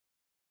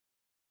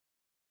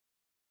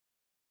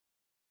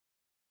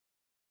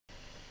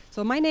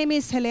So my name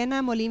is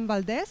Helena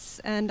Molin-Valdes,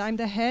 and I'm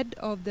the head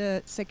of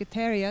the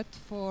Secretariat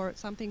for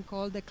something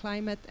called the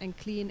Climate and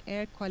Clean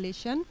Air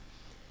Coalition.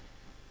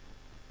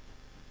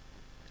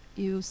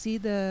 You see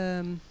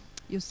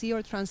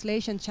your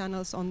translation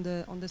channels on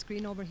the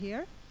screen over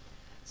here.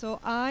 So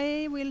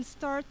I will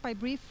start by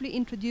briefly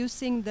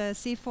introducing the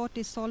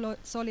C40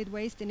 Solid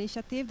Waste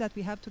Initiative that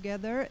we have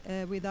together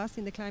with us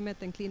in the Climate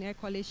and Clean Air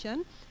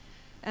Coalition.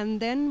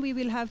 And then we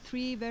will have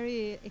three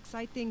very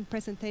exciting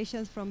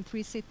presentations from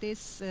three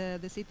cities,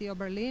 the city of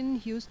Berlin,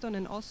 Houston,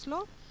 and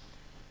Oslo,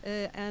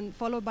 and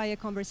followed by a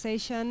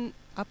conversation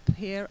up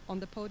here on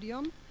the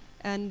podium.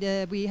 And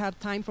we have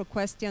time for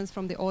questions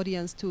from the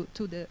audience to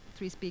the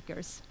three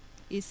speakers.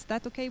 Is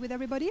that okay with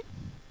everybody?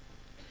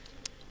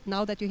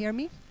 Now that you hear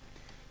me?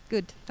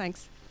 Good,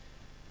 thanks.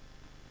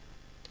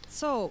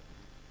 So,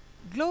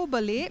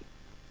 globally,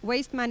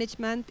 waste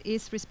management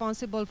is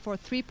responsible for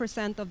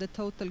 3% of the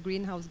total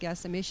greenhouse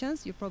gas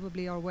emissions. You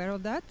probably are aware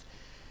of that.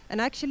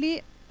 And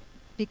actually,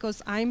 because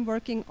I'm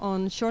working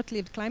on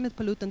short-lived climate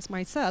pollutants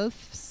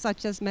myself,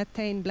 such as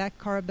methane, black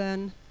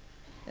carbon,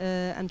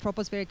 and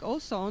tropospheric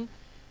ozone,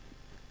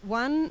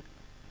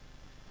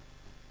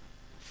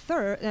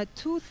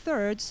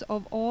 2/3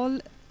 of all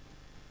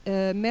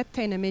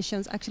methane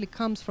emissions actually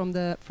comes from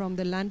the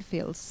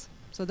landfills.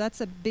 So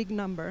that's a big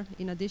number,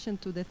 in addition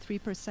to the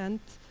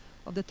 3%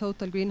 of the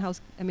total greenhouse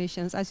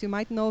emissions. As you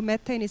might know,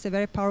 methane is a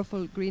very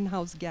powerful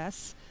greenhouse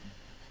gas.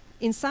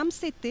 In some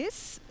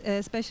cities,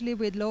 especially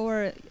with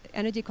lower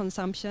energy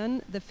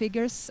consumption, the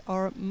figures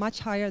are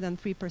much higher than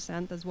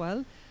 3% as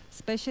well,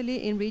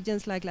 especially in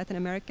regions like Latin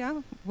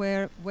America,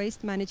 where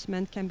waste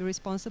management can be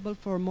responsible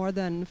for more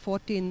than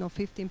 14 or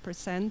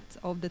 15%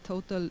 of the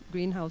total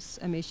greenhouse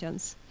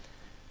emissions.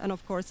 And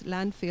of course,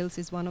 landfills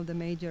is one of the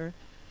major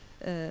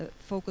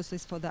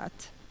focuses for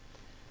that.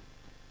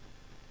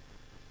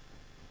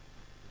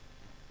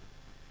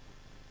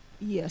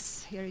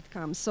 Yes, here it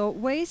comes. So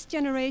waste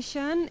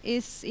generation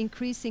is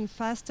increasing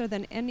faster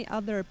than any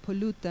other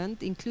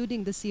pollutant,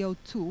 including the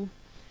CO2.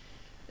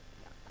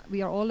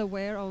 We are all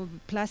aware of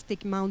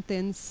plastic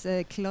mountains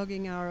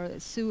clogging our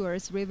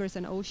sewers, rivers,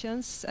 and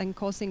oceans, and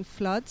causing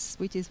floods,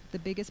 which is the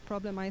biggest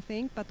problem, I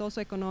think, but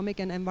also economic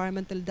and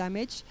environmental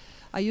damage.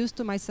 I used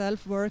to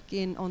myself work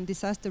on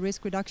disaster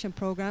risk reduction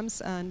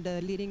programs and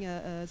leading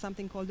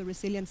something called the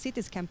Resilient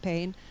Cities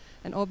campaign.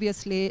 And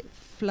obviously,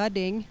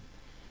 flooding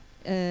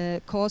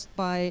caused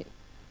by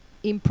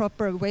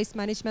improper waste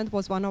management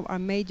was one of our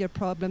major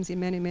problems in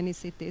many, many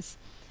cities.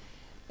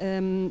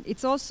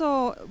 It's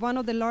also one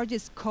of the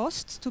largest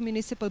costs to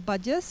municipal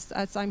budgets,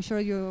 as I'm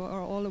sure you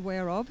are all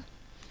aware of.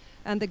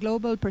 And the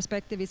global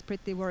perspective is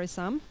pretty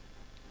worrisome.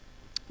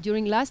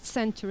 During last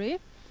century,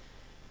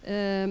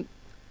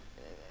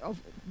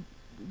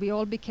 we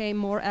all became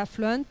more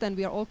affluent and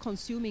we are all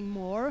consuming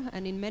more.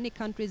 And in many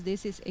countries,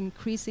 this is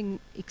increasing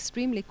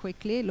extremely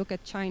quickly. Look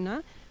at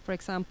China, for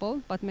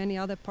example, but many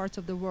other parts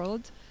of the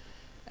world.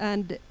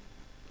 And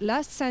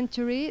last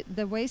century,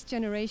 the waste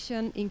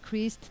generation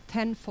increased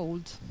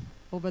tenfold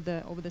over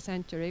the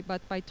century,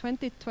 but by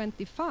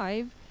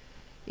 2025,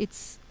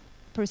 it's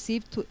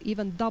perceived to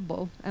even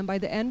double. And by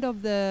the end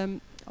of this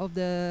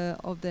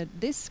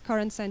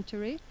current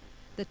century,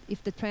 that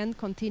if the trend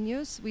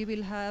continues, we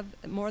will have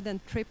more than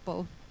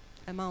triple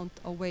amount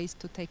of waste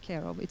to take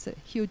care of. It's a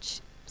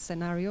huge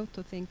scenario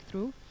to think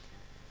through.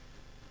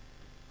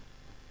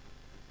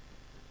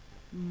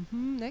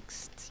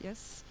 Next,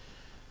 yes.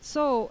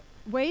 So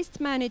waste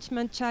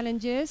management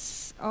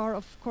challenges are,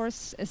 of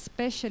course,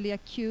 especially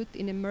acute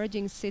in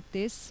emerging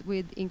cities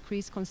with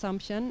increased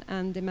consumption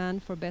and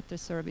demand for better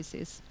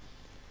services.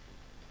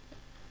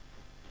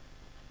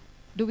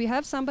 Do we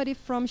have somebody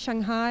from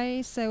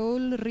Shanghai,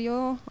 Seoul,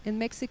 Rio, and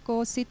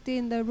Mexico City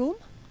in the room?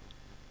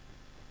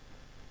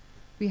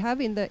 We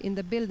have in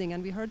the building,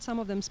 and we heard some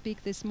of them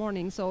speak this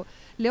morning. So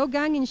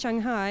Leogang in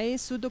Shanghai,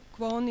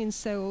 Sudokwon in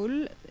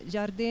Seoul,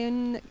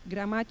 Jardín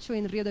Gramacho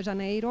in Rio de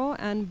Janeiro,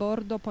 and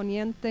Bordo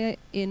Poniente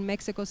in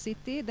Mexico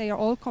City. They are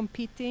all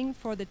competing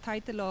for the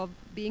title of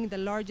being the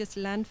largest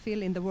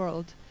landfill in the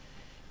world,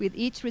 with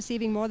each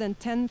receiving more than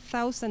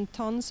 10,000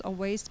 tons of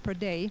waste per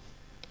day.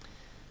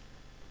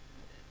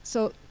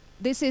 So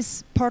this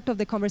is part of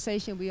the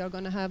conversation we are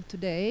going to have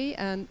today,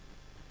 and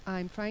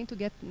I'm trying to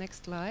get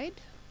next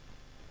slide.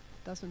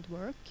 Doesn't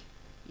work.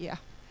 Yeah.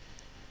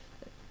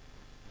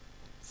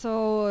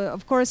 So,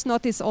 of course,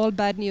 not is all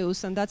bad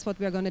news, and that's what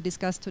we are going to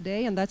discuss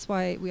today, and that's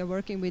why we are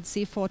working with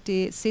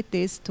C40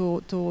 cities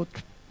to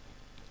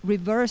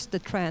reverse the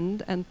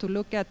trend and to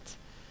look at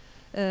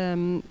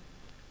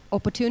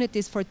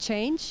opportunities for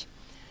change.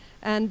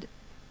 And,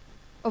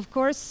 of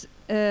course,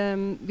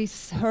 we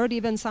heard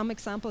even some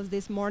examples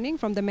this morning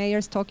from the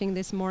mayors talking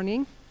this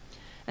morning.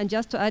 And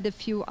just to add a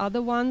few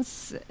other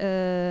ones,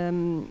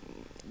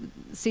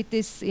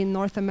 cities in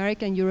North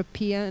America and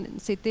European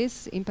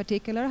cities in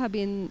particular have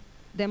been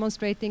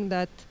demonstrating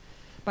that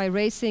by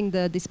raising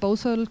the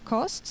disposal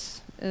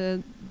costs,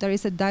 there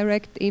is a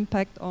direct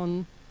impact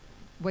on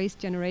waste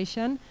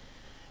generation.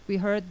 We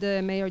heard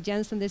Mayor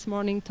Jensen this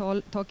morning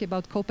talk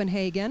about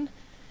Copenhagen,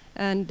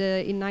 And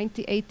in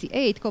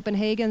 1988,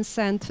 Copenhagen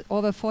sent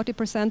over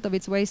 40% of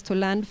its waste to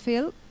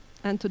landfill,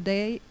 and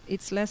today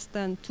it's less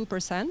than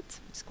 2%.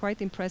 It's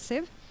quite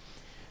impressive.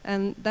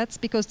 And that's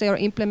because they are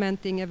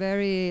implementing a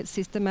very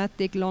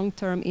systematic,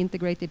 long-term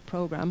integrated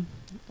program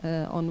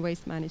on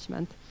waste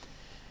management.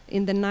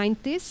 In the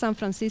 90s, San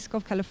Francisco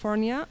of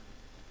California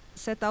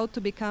set out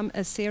to become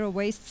a zero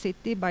waste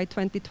city by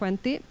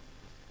 2020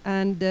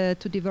 and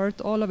to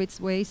divert all of its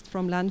waste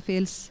from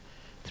landfills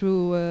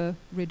through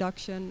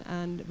reduction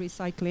and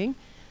recycling.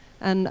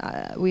 And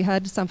we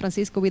had San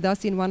Francisco with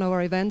us in one of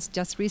our events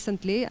just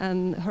recently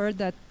and heard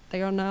that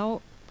they are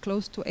now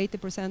close to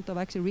 80% of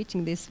actually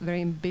reaching this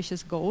very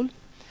ambitious goal.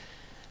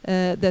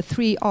 The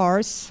 3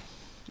 R's,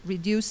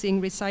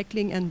 reducing,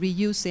 recycling, and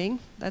reusing,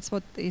 that's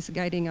what is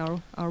guiding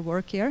our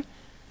work here.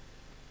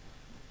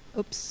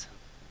 Oops,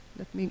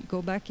 let me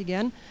go back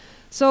again.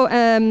 So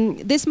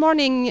this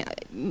morning,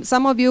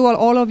 some of you or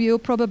all of you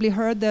probably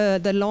heard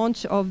the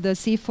launch of the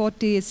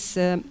C40's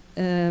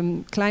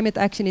Climate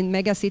Action in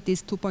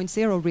Megacities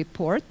 2.0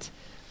 report.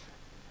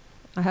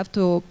 I have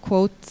to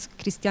quote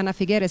Cristiana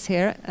Figueres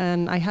here,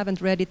 and I haven't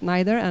read it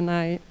neither, and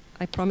I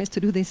promise to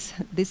do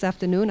this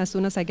afternoon as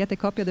soon as I get a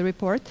copy of the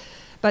report.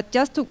 But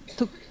just to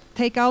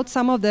take out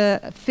some of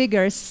the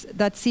figures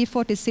that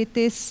C40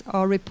 cities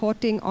are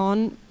reporting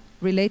on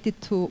related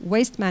to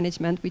waste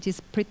management, which is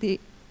pretty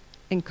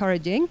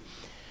encouraging.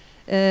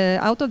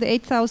 Out of the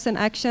 8,000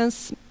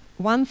 actions,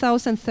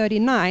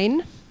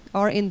 1,039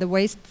 are in the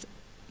waste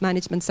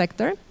management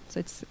sector, so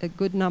it's a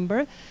good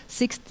number.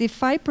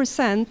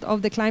 65%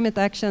 of the climate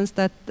actions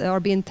that are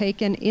being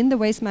taken in the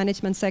waste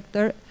management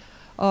sector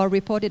are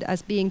reported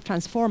as being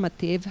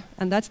transformative,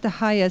 and that's the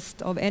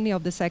highest of any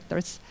of the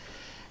sectors.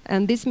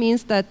 And this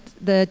means that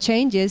the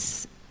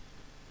changes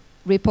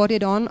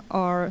reported on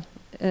are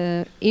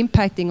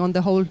impacting on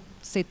the whole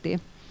city.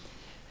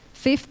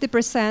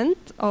 50%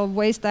 of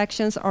waste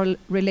actions are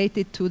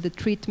related to the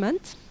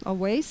treatment of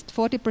waste.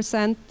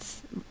 40%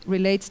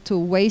 relates to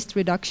waste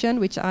reduction,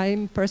 which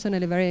I'm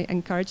personally very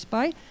encouraged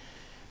by.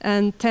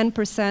 And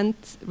 10%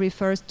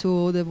 refers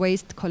to the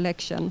waste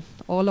collection,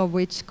 all of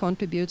which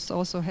contributes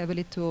also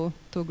heavily to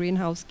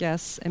greenhouse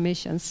gas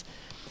emissions.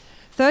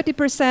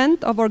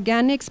 30% of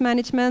organics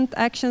management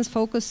actions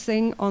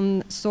focusing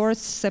on source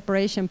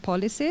separation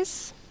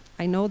policies.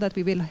 I know that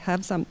we will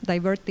have some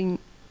diverting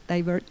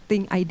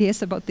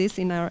ideas about this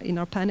in our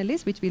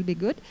panelists, which will be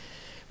good.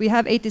 We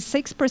have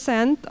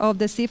 86% of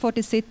the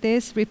C40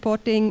 cities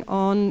reporting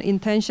on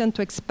intention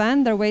to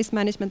expand their waste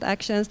management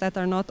actions that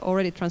are not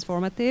already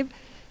transformative,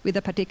 with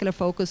a particular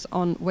focus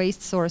on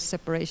waste source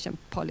separation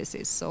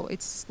policies. So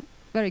it's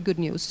very good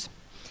news.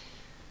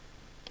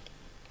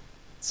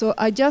 So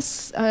I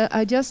just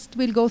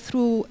will go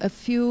through a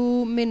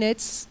few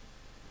minutes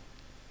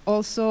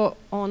also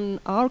on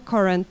our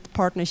current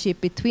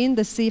partnership between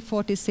the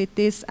C40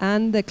 cities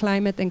and the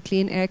Climate and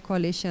Clean Air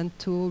Coalition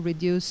to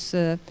reduce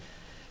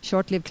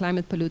short-lived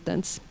climate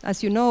pollutants.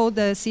 As you know,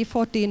 the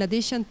C40, in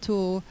addition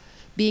to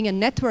being a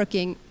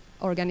networking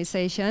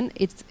organization,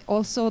 it's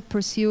also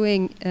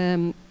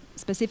pursuing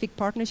specific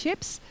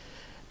partnerships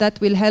that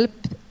will help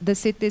the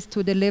cities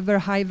to deliver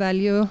high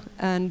value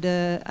and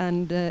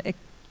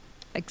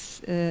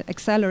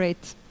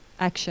accelerate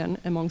action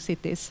among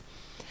cities.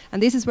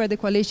 And this is where the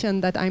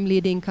coalition that I'm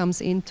leading comes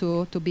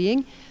into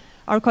being.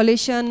 Our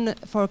coalition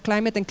for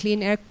climate and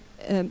clean air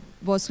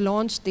was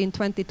launched in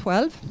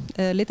 2012,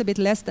 a little bit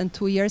less than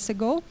 2 years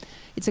ago.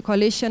 It's a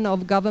coalition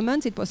of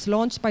governments. It was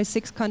launched by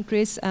 6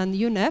 countries and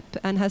UNEP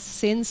and has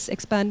since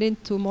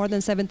expanded to more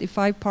than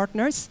 75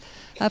 partners,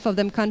 half of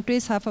them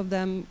countries, half of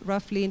them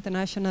roughly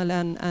international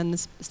and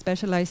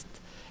specialized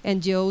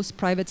NGOs,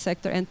 private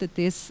sector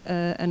entities,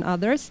 and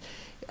others.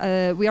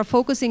 We are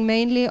focusing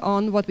mainly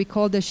on what we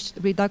call the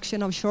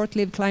reduction of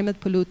short-lived climate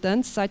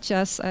pollutants, such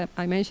as,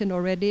 I mentioned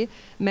already,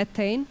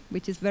 methane,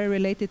 which is very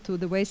related to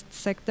the waste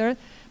sector,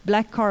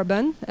 black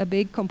carbon, a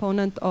big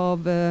component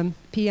of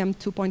PM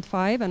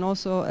 2.5, and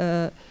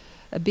also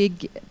a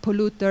big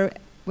polluter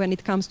when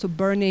it comes to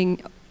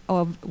burning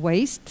of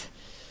waste,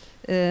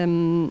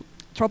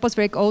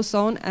 tropospheric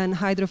ozone, and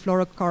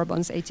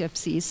hydrofluorocarbons,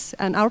 HFCs.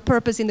 And our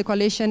purpose in the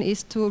coalition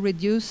is to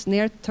reduce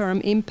near-term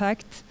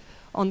impact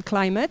on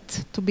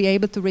climate, to be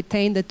able to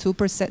retain the 2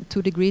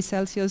 degrees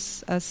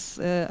Celsius as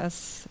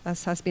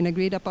has been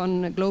agreed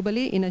upon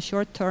globally in a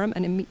short term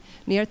and a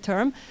near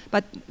term.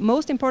 But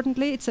most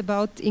importantly, it's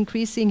about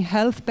increasing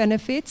health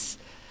benefits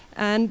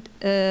and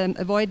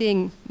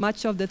avoiding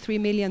much of the 3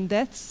 million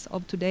deaths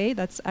of today.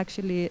 That's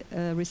actually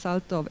a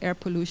result of air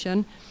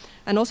pollution.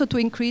 And also to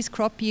increase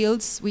crop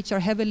yields, which are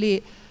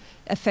heavily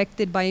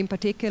affected by, in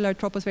particular,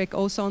 tropospheric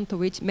ozone, to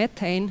which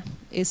methane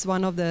is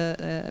one of the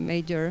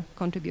major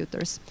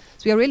contributors.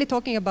 So we are really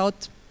talking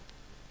about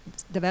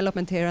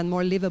development here and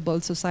more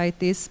livable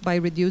societies by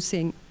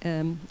reducing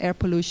air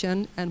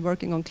pollution and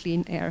working on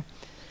clean air.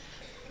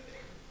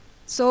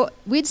 So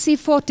with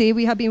C40,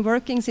 we have been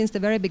working since the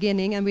very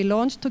beginning, and we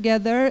launched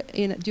together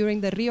during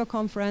the Rio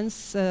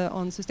conference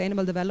on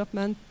sustainable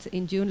development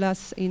in June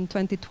in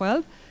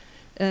 2012.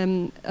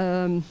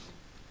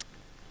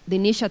 the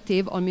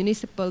initiative on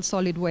municipal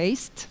solid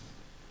waste.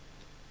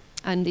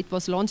 And it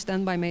was launched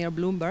then by Mayor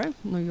Bloomberg,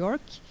 New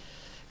York,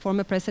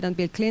 former President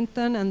Bill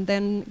Clinton, and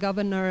then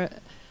Governor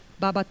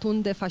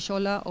Babatunde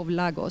Fashola of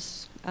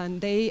Lagos. And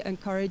they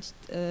encouraged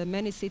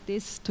many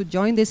cities to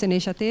join this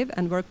initiative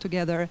and work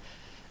together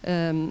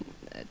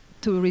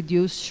to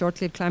reduce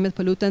short-lived climate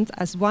pollutants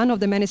as one of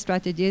the many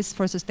strategies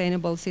for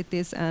sustainable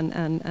cities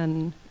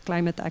and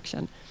climate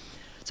action.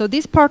 So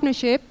this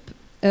partnership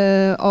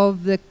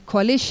of the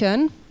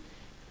coalition,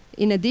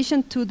 in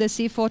addition to the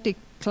C40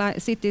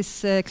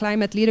 Cities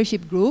Climate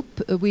Leadership Group,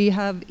 we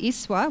have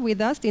ISWA with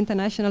us, the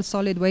International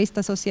Solid Waste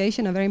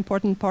Association, a very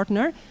important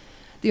partner,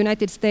 the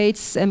United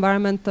States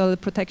Environmental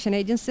Protection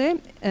Agency,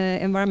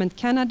 Environment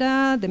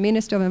Canada, the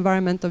Ministry of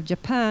Environment of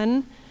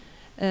Japan,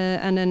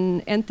 and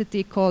an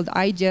entity called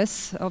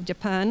IGES of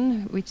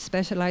Japan, which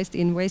specialized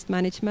in waste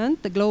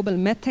management, the Global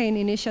Methane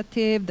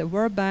Initiative, the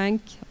World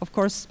Bank, of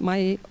course,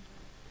 my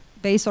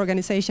base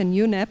organization,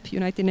 UNEP,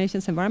 United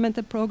Nations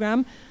Environmental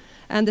Program,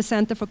 and the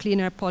Center for Clean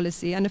Air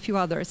Policy, and a few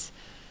others.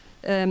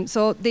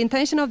 So the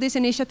intention of this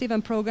initiative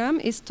and program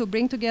is to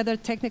bring together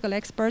technical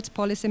experts,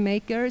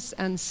 policymakers,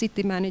 and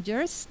city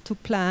managers to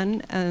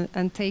plan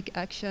and take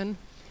action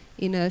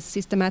in a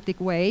systematic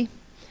way.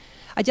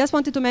 I just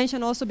wanted to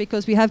mention also,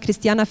 because we have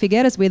Cristiana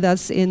Figueres with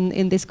us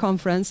in this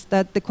conference,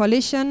 that the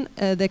coalition,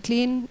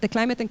 the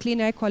Climate and Clean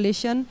Air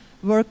Coalition,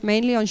 work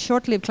mainly on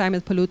short-lived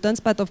climate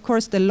pollutants, but of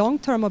course the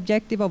long-term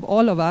objective of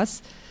all of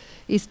us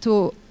is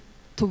to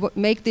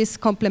make this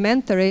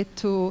complementary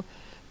to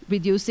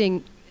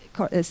reducing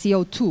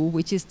CO2,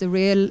 which is the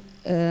real,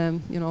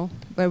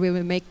 where we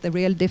will make the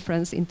real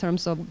difference in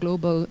terms of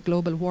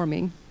global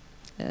warming.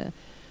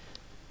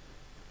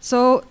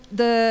 So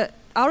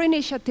our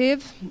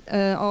initiative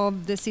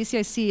of the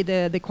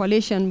CCIC, the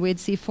coalition with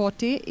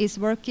C40, is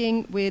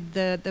working with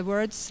the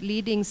world's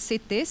leading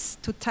cities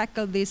to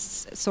tackle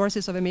these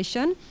sources of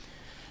emission.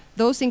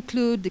 Those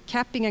include the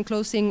capping and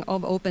closing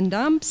of open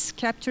dumps,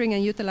 capturing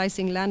and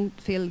utilizing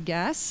landfill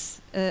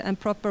gas, and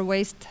proper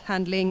waste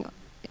handling,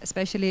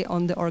 especially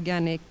on the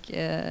organic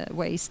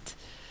waste.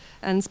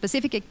 And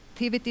specific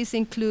activities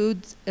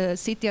include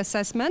city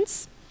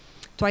assessments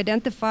to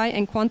identify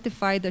and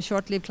quantify the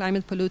short-lived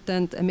climate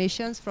pollutant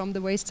emissions from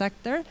the waste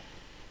sector.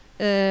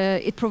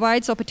 It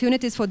provides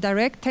opportunities for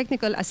direct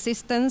technical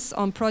assistance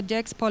on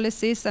projects,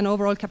 policies, and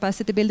overall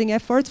capacity building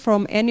efforts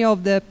from any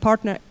of the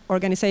partner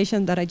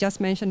organizations that I just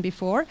mentioned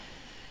before.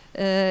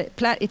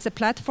 It's a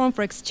platform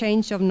for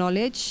exchange of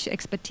knowledge,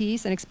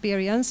 expertise, and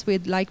experience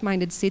with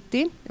like-minded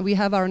cities. We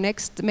have our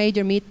next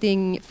major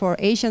meeting for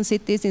Asian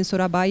cities in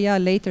Surabaya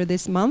later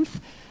this month,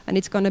 and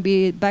it's going to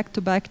be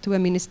back-to-back to a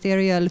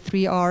ministerial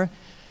 3-hour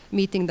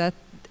meeting that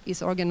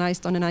is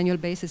organized on an annual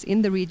basis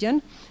in the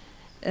region.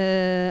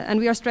 And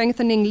we are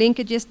strengthening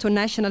linkages to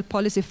national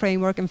policy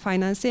framework and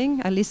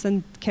financing. I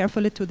listened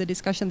carefully to the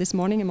discussion this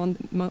morning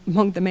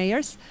among the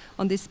mayors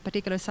on this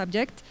particular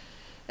subject.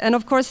 And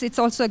of course, it's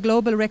also a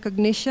global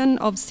recognition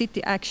of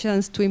city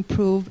actions to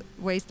improve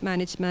waste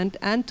management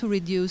and to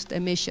reduce the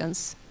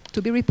emissions,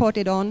 to be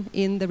reported on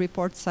in the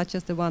reports such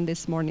as the one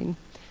this morning.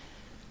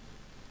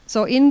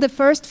 So in the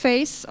first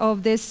phase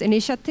of this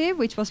initiative,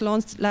 which was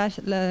launched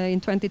in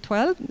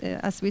 2012,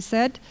 as we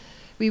said,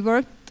 we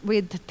worked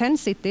with 10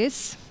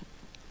 cities,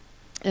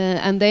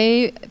 and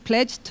they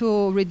pledged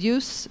to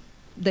reduce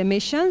the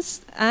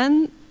emissions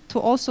and to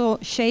also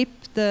shape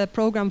the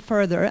program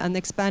further and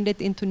expand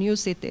it into new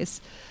cities.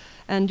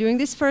 And during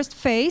this first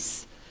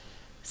phase,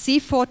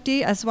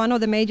 C40, as one of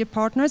the major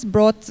partners,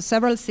 brought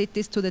several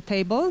cities to the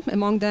table,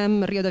 among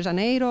them Rio de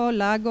Janeiro,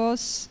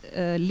 Lagos,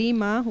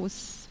 Lima,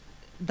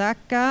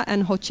 Dhaka,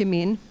 and Ho Chi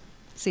Minh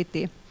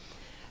City.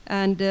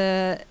 And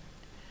the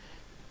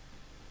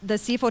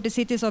C40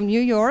 cities of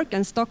New York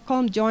and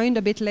Stockholm joined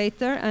a bit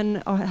later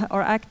and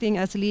are acting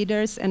as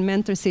leaders and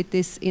mentor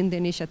cities in the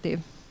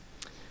initiative.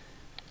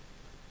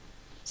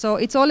 So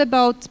it's all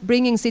about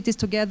bringing cities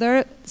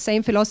together,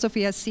 same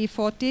philosophy as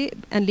C40,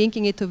 and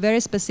linking it to very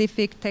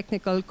specific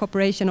technical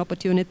cooperation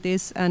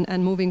opportunities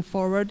and moving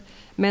forward,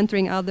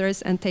 mentoring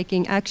others and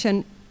taking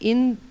action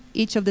in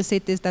each of the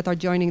cities that are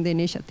joining the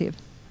initiative.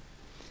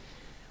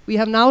 We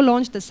have now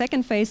launched the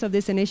second phase of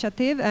this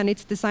initiative, and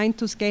it's designed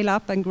to scale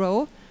up and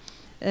grow,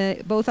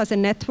 both as a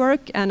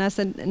network and as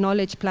a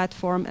knowledge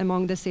platform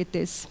among the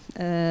cities,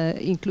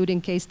 including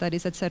case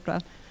studies,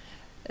 etc.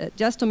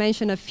 Just to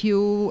mention a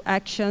few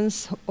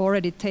actions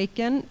already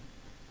taken.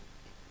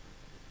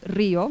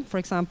 Rio, for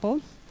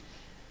example,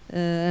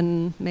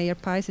 and Mayor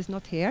Pais is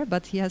not here,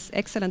 but he has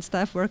excellent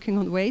staff working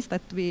on waste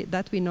that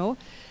we know.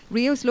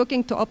 Rio is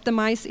looking to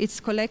optimize its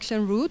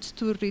collection routes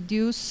to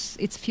reduce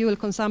its fuel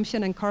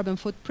consumption and carbon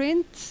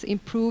footprint,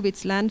 improve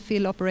its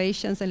landfill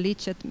operations and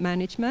leachate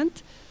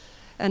management,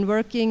 and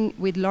working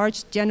with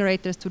large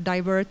generators to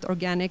divert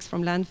organics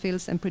from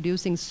landfills and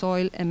producing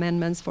soil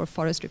amendments for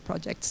forestry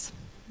projects.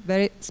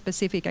 Very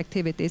specific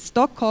activities.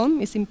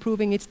 Stockholm is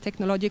improving its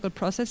technological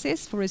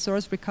processes for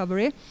resource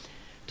recovery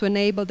to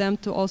enable them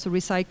to also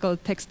recycle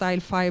textile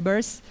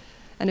fibers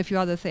and a few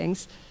other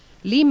things.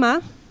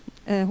 Lima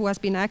who has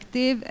been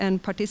active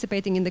and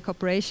participating in the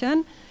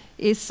cooperation,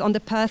 is on the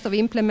path of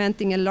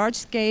implementing a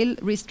large-scale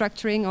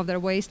restructuring of their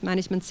waste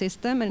management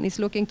system and is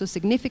looking to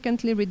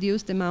significantly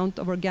reduce the amount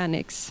of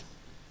organics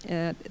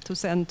to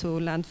send to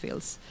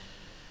landfills.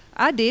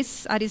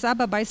 Addis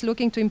Ababa is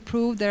looking to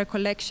improve their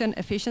collection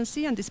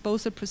efficiency and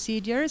disposal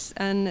procedures,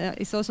 and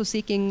is also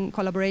seeking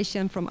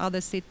collaboration from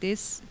other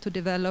cities to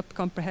develop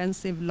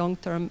comprehensive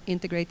long-term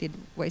integrated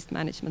waste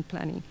management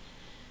planning.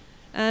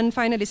 And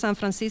finally, San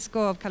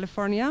Francisco of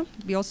California.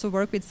 We also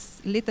work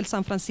with Little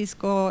San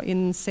Francisco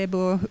in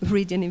Cebu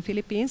region in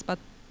Philippines, but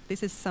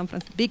this is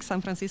big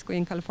San Francisco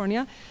in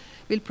California.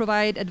 Will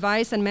provide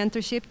advice and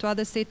mentorship to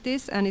other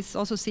cities, and is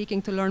also seeking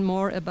to learn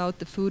more about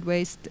the food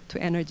waste to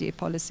energy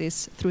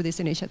policies through this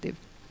initiative.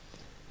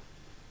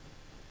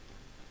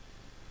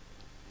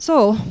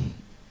 So,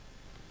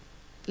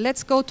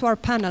 let's go to our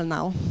panel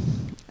now,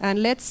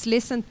 and let's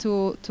listen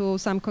to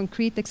some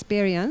concrete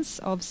experience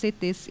of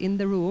cities in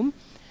the room.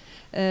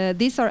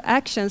 These are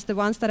actions, the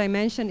ones that I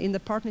mentioned in the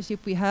partnership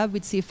we have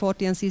with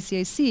C40 and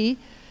CCAC,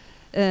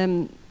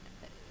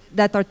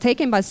 that are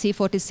taken by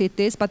C40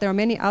 cities, but there are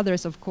many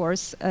others, of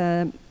course.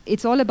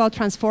 It's all about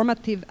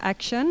transformative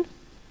action,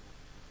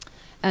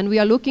 and we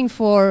are looking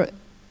for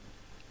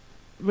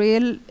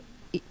real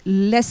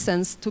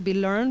lessons to be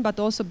learned, but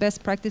also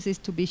best practices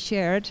to be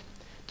shared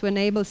to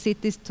enable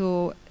cities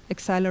to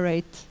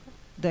accelerate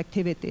the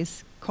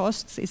activities.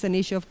 Costs is an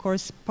issue, of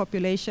course,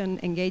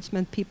 population,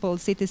 engagement, people,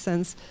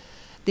 citizens,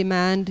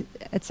 demand,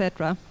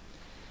 etc.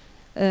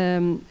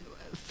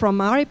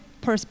 From our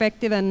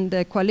perspective and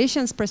the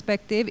coalition's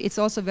perspective, it's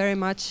also very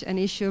much an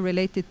issue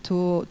related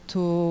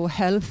to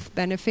health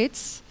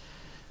benefits,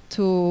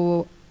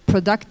 to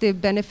productive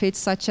benefits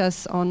such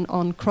as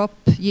on crop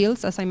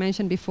yields, as I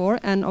mentioned before,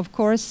 and of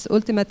course,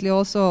 ultimately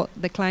also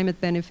the climate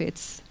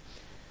benefits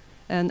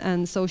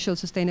and social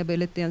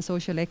sustainability and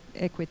social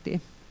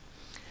equity.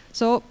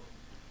 So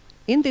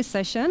in this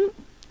session,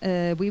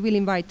 we will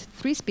invite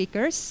 3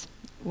 speakers,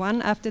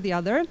 one after the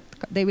other.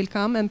 They will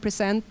come and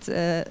present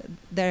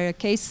their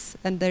case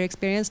and their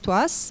experience to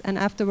us, and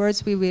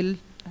afterwards we will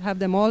have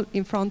them all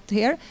in front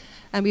here,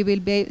 and you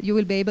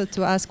will be able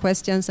to ask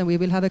questions, and we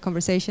will have a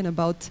conversation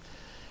about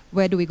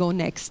where do we go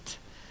next.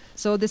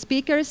 So the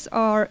speakers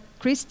are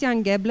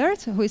Christian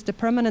Gaebler, who is the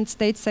Permanent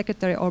State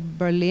Secretary of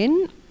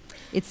Berlin.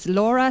 It's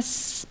Laura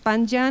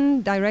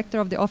Spanjian, Director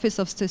of the Office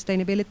of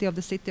Sustainability of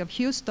the City of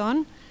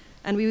Houston.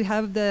 And we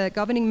have the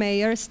governing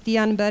mayor,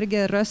 Stian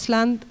Berger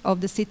Røsland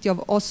of the City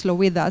of Oslo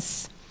with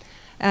us.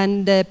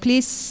 And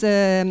please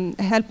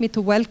help me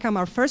to welcome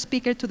our first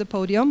speaker to the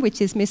podium,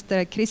 which is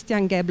Mr.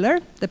 Christian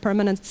Gaebler, the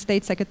Permanent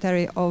State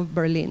Secretary of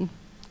Berlin.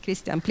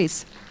 Christian,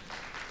 please.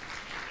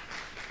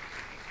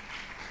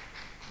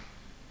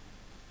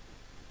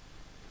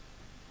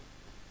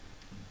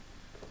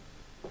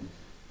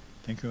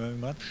 Thank you very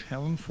much,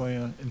 Helen, for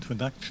your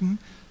introduction.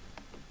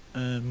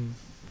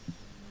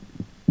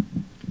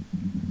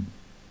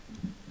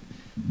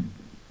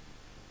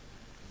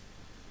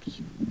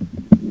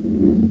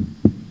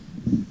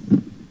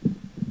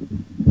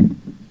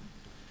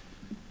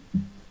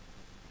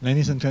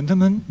 Ladies and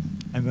gentlemen,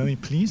 I'm very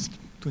pleased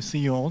to see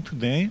you all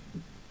today.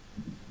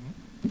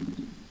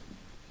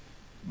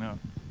 Now,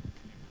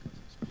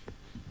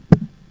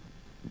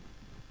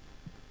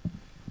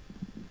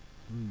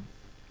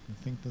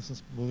 I think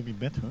this will be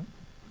better.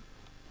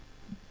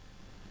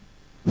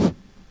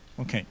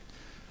 Okay.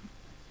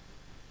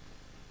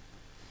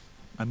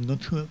 I'm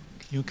not sure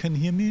you can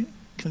hear me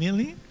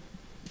clearly.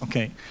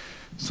 Okay.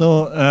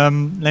 So,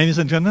 ladies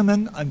and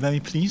gentlemen, I'm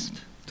very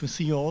pleased to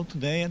see you all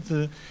today at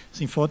the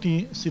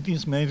C40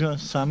 Cities Major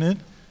Summit,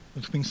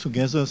 which brings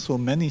together so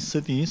many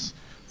cities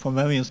from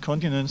various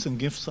continents and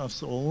gives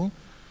us all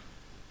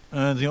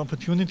the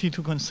opportunity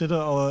to consider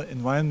our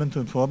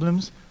environmental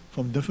problems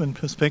from different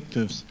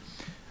perspectives.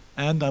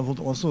 And I would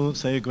also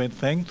say a great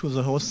thank to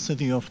the host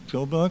city of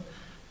Joburg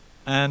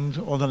and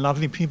all the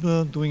lovely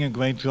people doing a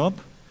great job,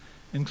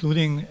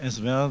 including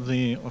as well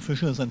the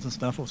officials and the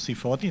staff of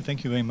C40.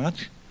 Thank you very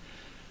much.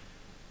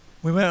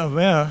 We were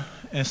aware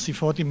as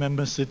C40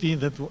 member city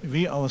that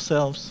we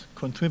ourselves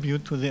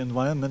contribute to the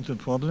environmental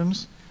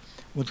problems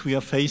which we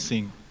are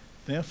facing.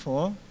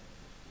 Therefore,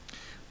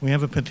 we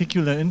have a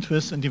particular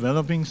interest in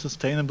developing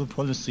sustainable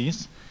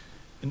policies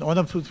in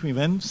order to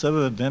prevent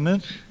severe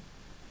damage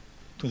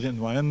to the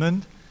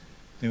environment.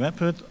 The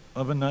rapid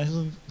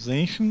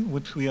urbanization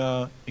which we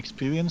are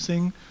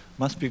experiencing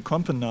must be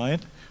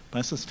accompanied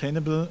by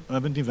sustainable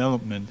urban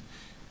development.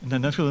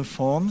 International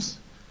forms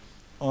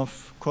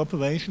of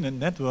cooperation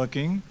and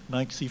networking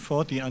like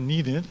C40 are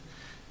needed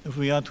if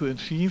we are to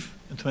achieve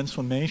a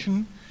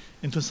transformation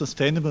into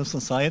sustainable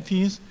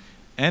societies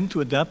and to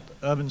adapt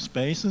urban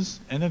spaces,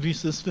 energy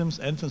systems,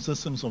 and the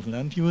systems of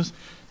land use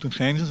to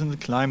changes in the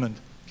climate.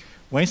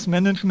 Waste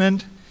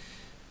management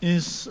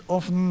is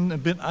often a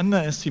bit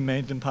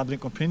underestimated in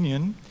public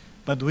opinion,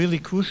 but really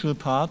crucial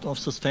part of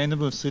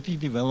sustainable city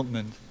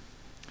development.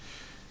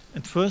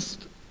 At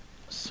first,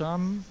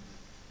 some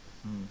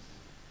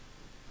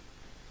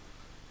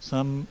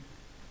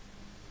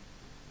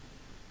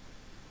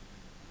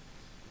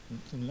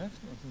To the left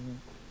or to the,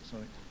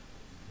 sorry.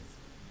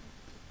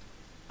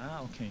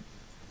 Ah, okay.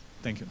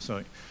 Thank you,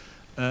 sorry.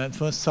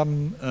 First,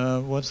 some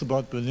words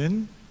about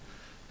Berlin,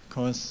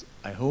 because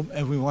I hope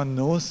everyone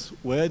knows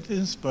where it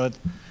is, but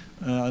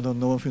I don't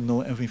know if you know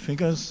every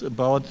figures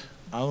about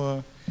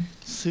our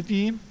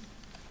city.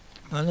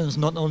 Berlin is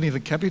not only the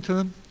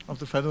capital of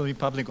the Federal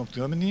Republic of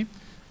Germany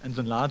and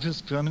the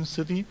largest German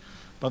city,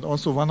 but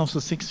also one of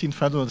the 16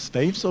 federal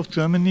states of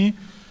Germany.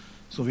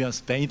 So we are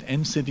state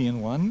and city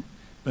in one.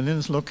 Berlin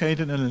is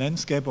located in a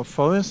landscape of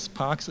forests,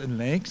 parks and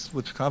lakes,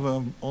 which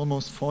cover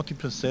almost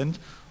 40%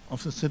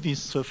 of the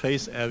city's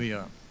surface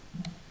area.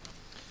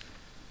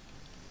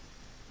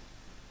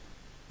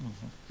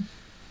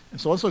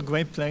 It's also a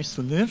great place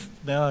to live.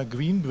 There are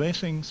green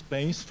breathing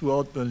space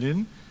throughout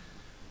Berlin,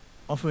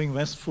 offering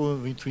restful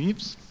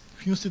retreats.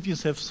 Few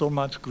cities have so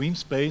much green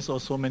space or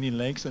so many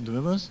lakes and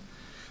rivers.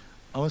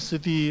 Our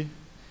city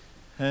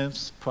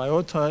has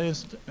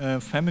prioritized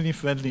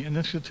family-friendly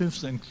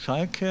initiatives and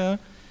childcare.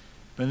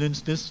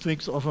 Berlin's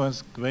districts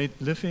offers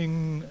great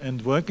living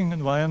and working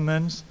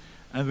environments,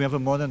 and we have a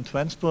modern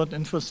transport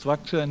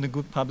infrastructure and a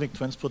good public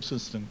transport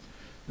system.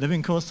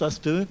 Living costs are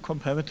still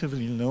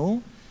comparatively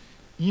low,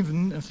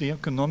 even if the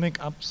economic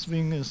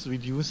upswing is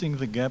reducing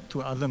the gap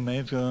to other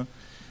major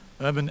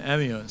urban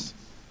areas.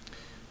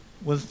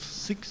 With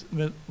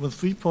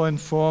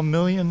 3.4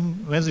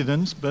 million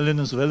residents, Berlin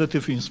is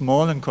relatively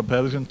small in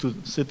comparison to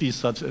cities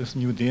such as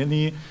New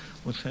Delhi,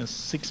 which has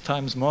 6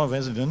 times more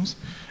residents.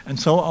 And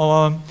so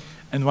our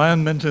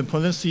environmental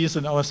policies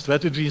and our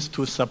strategies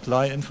to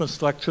supply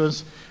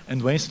infrastructures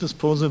and waste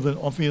disposal will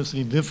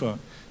obviously differ.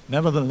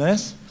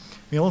 Nevertheless,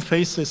 we all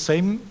face the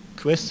same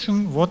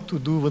question, what to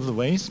do with the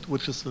waste,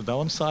 which is the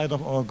downside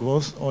of our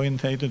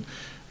growth-oriented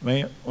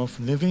way of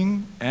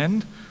living,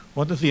 and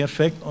what is the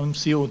effect on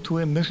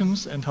CO2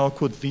 emissions and how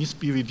could these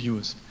be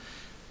reduced?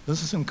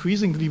 This is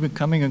increasingly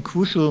becoming a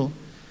crucial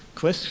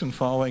question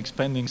for our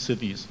expanding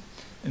cities.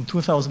 In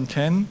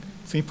 2010,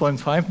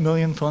 3.5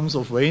 million tons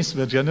of waste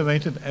were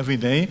generated every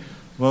day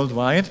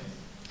worldwide,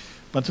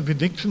 but the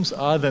predictions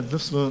are that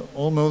this will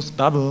almost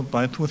double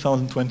by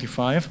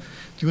 2025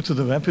 due to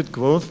the rapid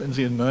growth in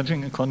the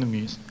emerging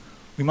economies.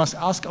 We must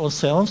ask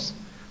ourselves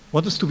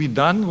what is to be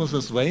done with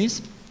this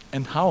waste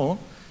and how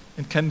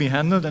it can be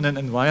handled in an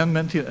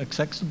environmentally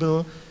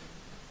accessible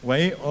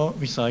way or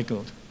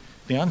recycled.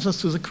 The answers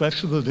to the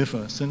question will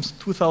differ. Since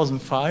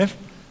 2005,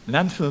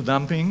 landfill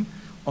dumping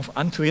of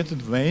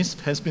untreated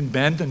waste has been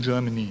banned in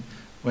Germany,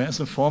 whereas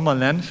the former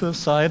landfill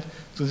site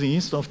to the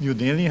east of New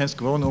Delhi has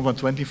grown over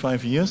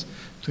 25 years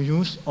to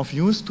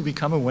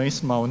become a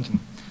waste mountain.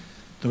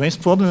 The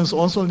waste problem is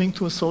also linked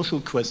to a social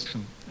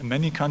question. In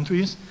many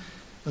countries,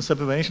 the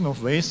separation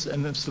of waste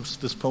and its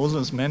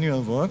disposal is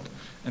manual work,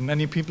 and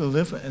many people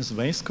live as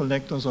waste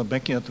collectors or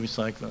backyard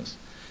recyclers.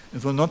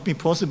 It will not be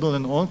possible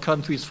in all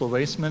countries for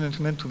waste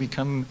management to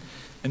become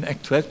an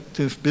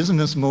attractive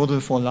business model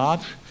for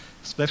large,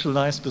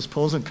 specialized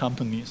disposal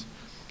companies.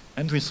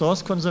 And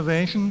resource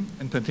conservation,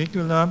 in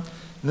particular,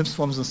 lives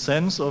from the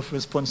sense of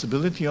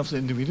responsibility of the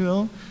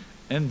individual,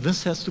 and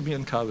this has to be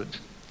encouraged.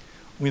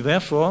 We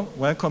therefore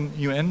welcome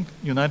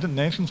United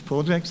Nations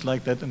projects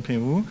like that in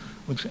Peru,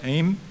 which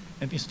aim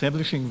at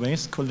establishing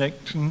waste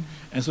collection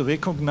as a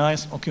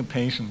recognized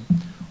occupation.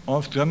 All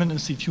of German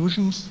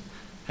institutions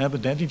have a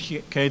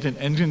dedicated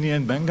engineer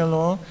in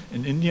Bangalore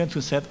in India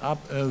to set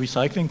up a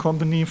recycling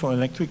company for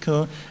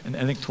electrical and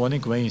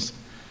electronic waste,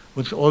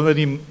 which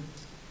already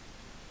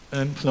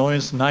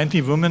employs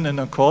 90 women in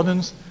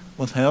accordance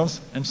with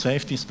health and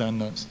safety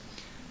standards.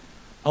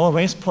 Our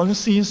waste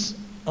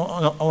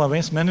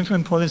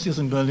management policies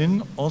in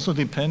Berlin also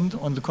depend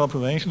on the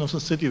cooperation of the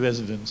city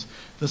residents.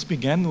 This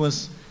begins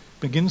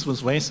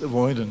with waste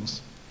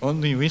avoidance.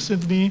 Only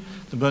recently,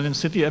 the Berlin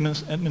City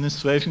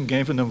Administration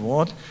gave an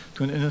award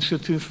to an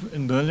initiative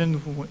in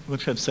Berlin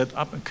which had set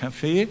up a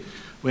cafe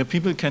where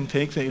people can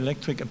take their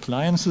electric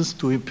appliances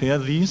to repair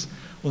these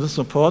with the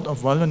support of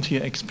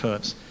volunteer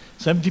experts.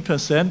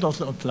 70% of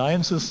the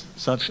appliances,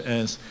 such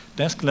as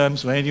desk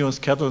lamps, radios,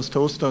 kettles,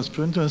 toasters,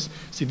 printers,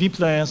 CD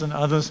players, and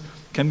others,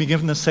 can be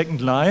given a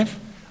second life,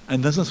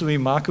 and this is a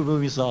remarkable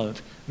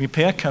result.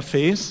 Repair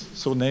cafes,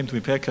 so-named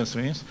repair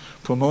cafes,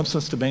 promote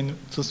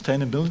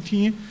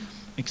sustainability,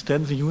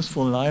 extend the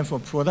useful life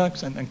of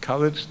products, and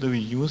encourage the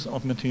reuse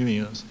of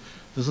materials.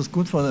 This is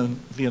good for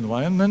the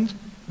environment,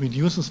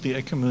 reduces the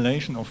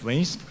accumulation of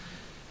waste,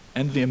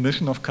 and the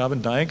emission of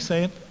carbon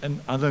dioxide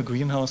and other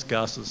greenhouse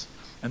gases,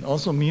 and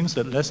also means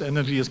that less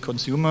energy is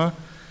consumed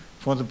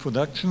for the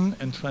production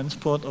and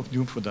transport of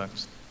new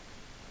products.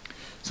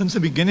 Since the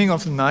beginning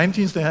of the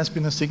 90s, there has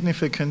been a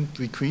significant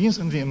decrease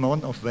in the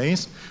amount of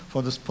waste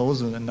for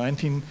disposal in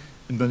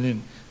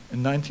Berlin.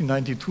 In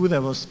 1992,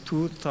 there was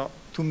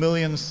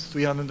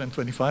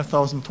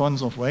 2,325,000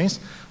 tons of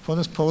waste for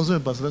disposal,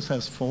 but this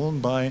has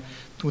fallen by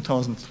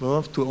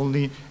 2012 to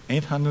only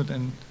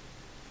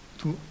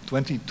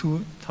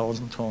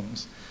 822,000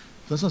 tons.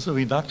 This is a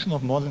reduction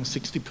of more than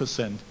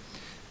 60%.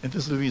 It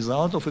is the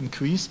result of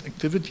increased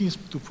activities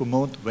to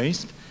promote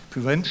waste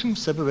prevention,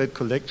 separate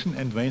collection,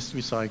 and waste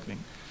recycling.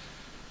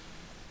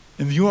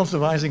 In view of the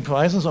rising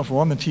prices of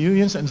raw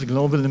materials and the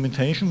global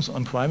limitations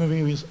on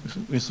primary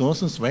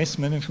resources, waste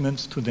management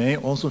today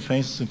also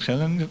faces the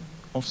challenge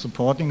of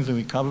supporting the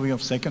recovery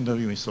of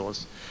secondary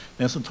resource.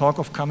 There's a talk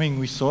of a coming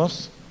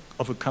resource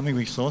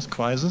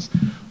crisis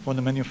for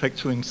the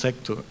manufacturing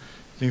sector.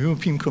 The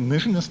European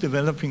Commission is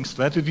developing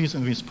strategies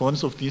in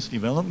response of these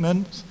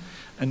developments,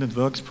 and it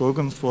works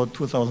programs for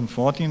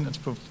 2014. It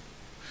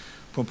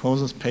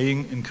proposes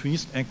paying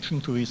increased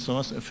action to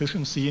resource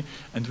efficiency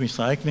and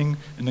recycling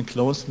in a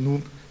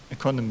closed-loop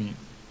economy.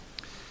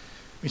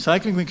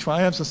 Recycling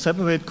requires a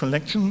separate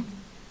collection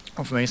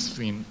of waste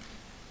stream.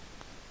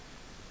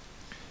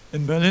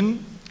 In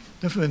Berlin,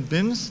 different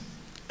bins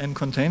and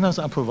containers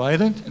are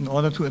provided in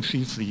order to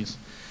achieve these.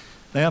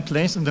 They are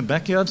placed in the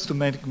backyards to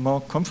make it more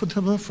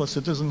comfortable for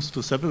citizens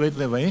to separate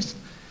their waste.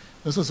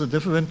 This is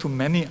different to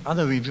many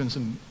other regions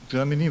in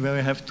Germany where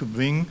you have to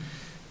bring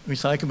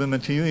recyclable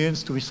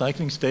materials to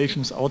recycling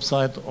stations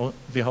outside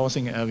the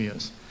housing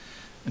areas.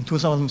 In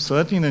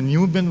 2013, a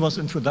new bin was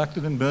introduced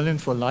in Berlin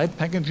for light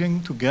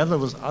packaging together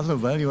with other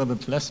valuable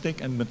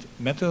plastic and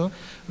metal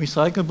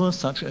recyclables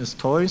such as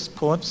toys,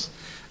 pots,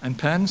 and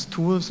pans,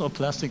 tools, or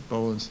plastic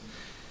bowls.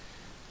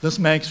 This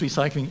makes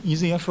recycling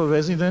easier for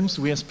residents.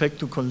 We expect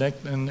to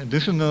collect an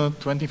additional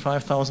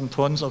 25,000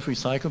 tons of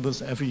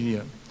recyclables every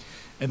year.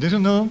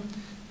 Additional,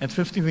 at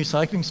 50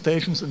 recycling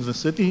stations in the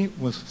city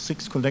with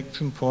 6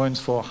 collection points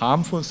for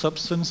harmful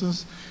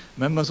substances,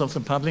 members of the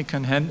public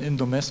can hand in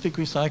domestic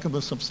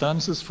recyclable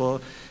substances,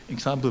 for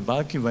example,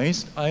 bulky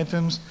waste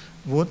items,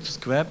 wood,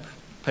 scrap,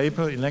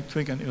 paper,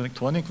 electric and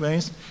electronic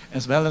waste,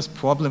 as well as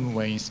problem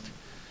waste.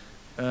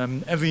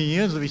 Every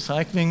year, the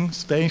recycling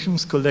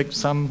stations collect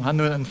some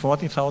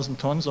 140,000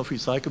 tons of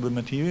recyclable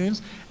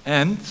materials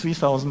and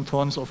 3,000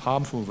 tons of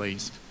harmful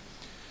waste.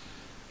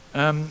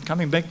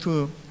 Coming back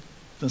to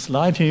the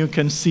slide here, you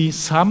can see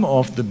some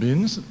of the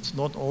bins. It's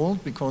not all,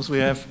 because we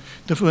have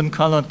different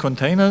colored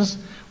containers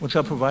which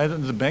are provided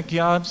in the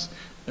backyards.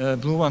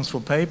 Blue ones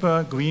for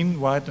paper, green,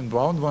 white, and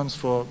brown ones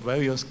for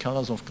various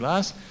colors of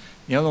glass,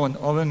 yellow and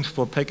orange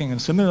for packing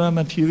and similar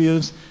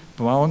materials,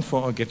 brown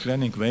for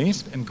organic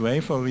waste, and gray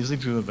for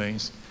residual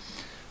waste.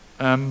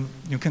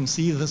 You can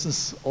see this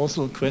is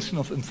also a question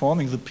of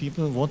informing the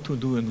people what to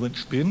do in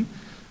which bin.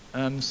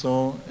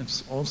 So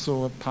it's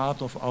also a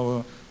part of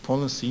our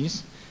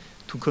policies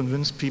to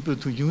convince people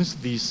to use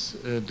these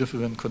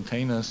different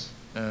containers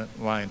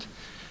right.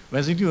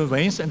 Residual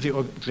waste and the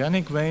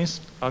organic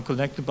waste are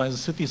collected by the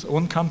city's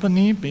own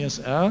company,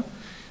 BSR.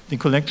 The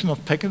collection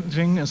of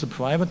packaging is a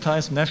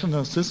privatized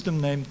national system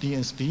named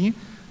DSD,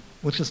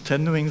 which is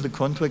tendering the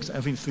contracts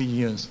every 3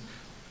 years.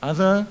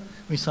 Other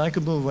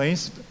recyclable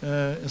waste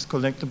is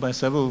collected by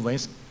several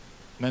waste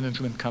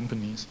management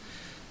companies.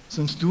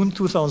 Since June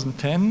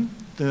 2010,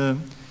 the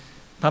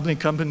public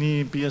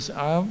company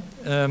BSR,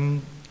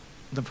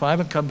 the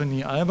private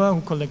company Alba,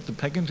 who collect the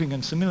packaging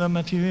and similar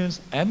materials,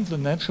 and the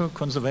Natural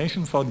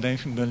Conservation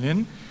Foundation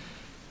Berlin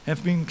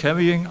have been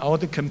carrying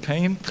out a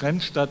campaign,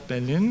 Trennstadt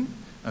Berlin,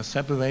 a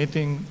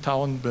separating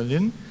town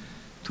Berlin,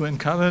 to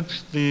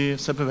encourage the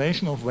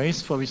separation of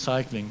waste for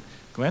recycling.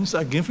 Grants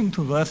are given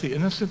to worthy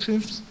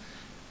initiatives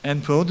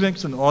and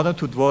projects in order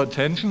to draw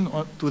attention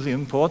to the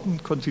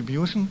important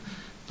contribution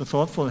the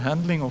thoughtful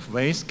handling of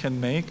waste can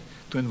make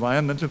to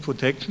environmental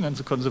protection and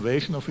the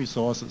conservation of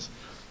resources.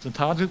 The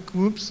target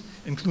groups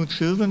include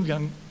children,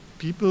 young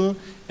people,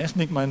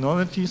 ethnic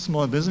minorities,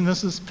 small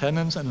businesses,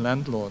 tenants, and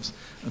landlords.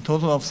 A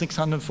total of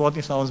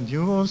 640,000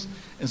 euros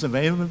is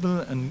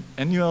available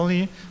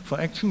annually for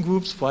action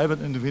groups,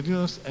 private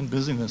individuals, and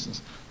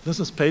businesses.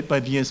 This is paid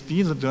by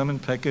DSD, the German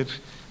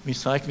package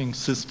recycling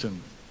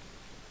system.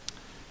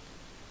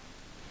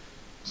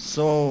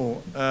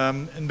 So,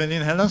 in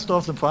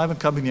Berlin-Hellersdorf, the private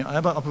company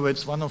Alba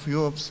operates one of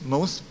Europe's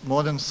most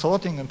modern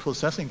sorting and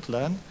processing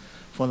plants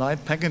for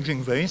light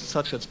packaging waste,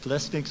 such as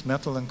plastics,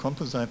 metal, and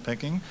composite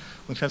packing,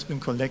 which has been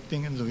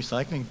collecting in the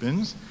recycling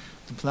bins.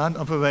 The plant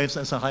operates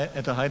at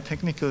a high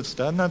technical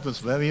standard with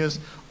various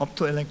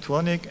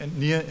optoelectronic and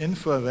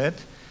near-infrared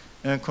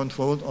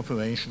controlled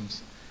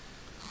operations.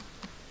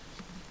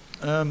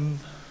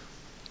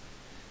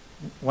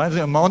 While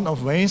the amount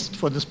of waste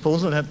for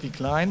disposal had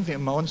declined, the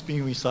amounts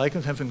being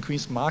recycled have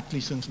increased markedly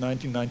since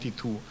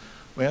 1992,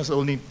 whereas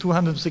only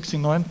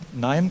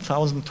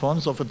 269,000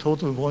 tons of a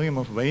total volume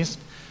of waste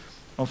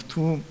of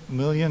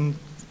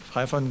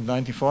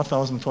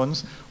 2,594,000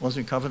 tons was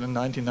recovered in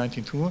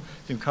 1992.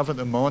 The recovered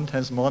amount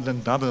has more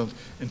than doubled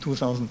in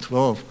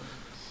 2012.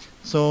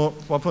 So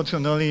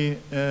proportionally,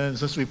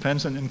 this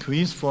represents an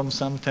increase from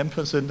some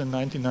 10% in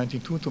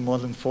 1992 to more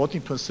than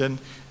 40%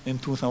 in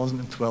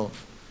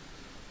 2012.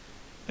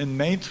 In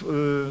May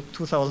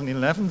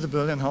 2011, the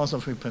Berlin House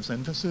of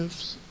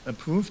Representatives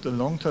approved a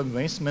long-term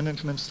waste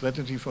management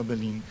strategy for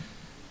Berlin.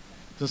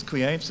 This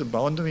creates the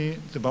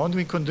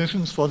boundary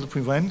conditions for the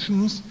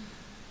prevention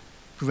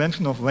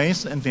of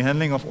waste and the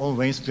handling of all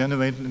waste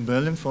generated in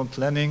Berlin for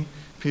planning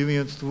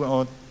periods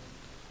throughout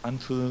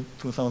until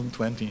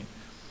 2020.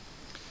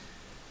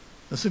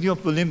 The city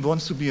of Berlin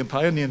wants to be a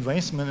pioneer in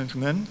waste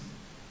management.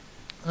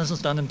 This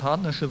is done in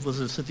partnership with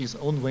the city's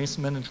own waste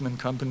management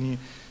company,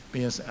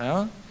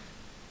 BSR,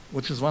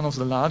 which is one of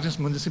the largest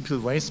municipal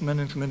waste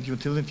management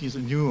utilities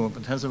in Europe.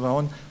 It has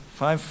around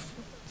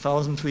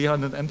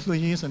 5,300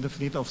 employees and a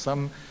fleet of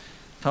some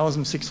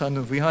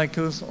 1,600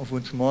 vehicles, of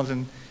which more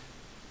than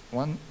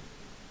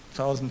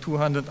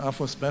 1,200 are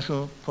for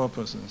special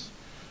purposes.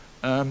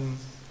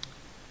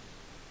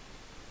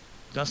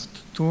 Just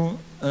two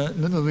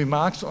little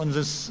remarks on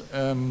this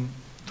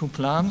two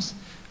plants.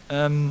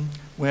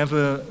 We have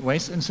a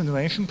waste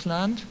incineration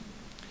plant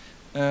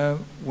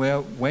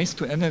where waste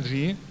to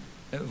energy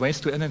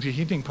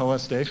heating power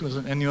station with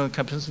an annual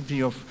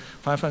capacity of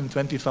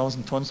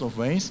 520,000 tons of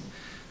waste.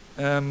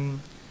 There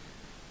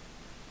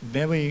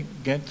we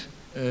get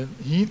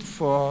heat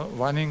for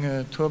running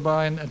a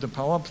turbine at the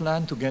power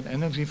plant to get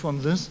energy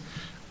from this.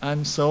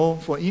 And so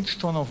for each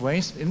ton of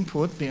waste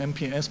input, the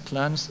MPS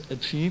plants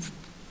achieve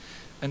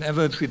an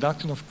average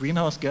reduction of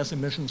greenhouse gas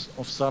emissions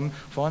of some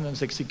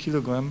 460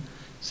 kilogram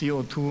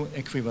CO2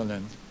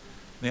 equivalent.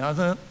 The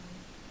other,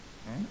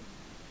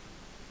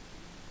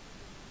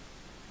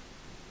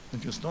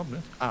 did you stop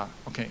it? Ah,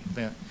 okay,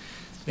 there.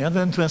 The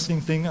other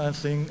interesting thing, I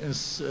think,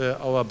 is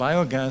our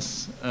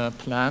biogas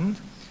plant,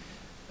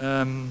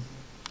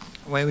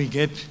 where we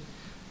get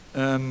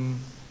from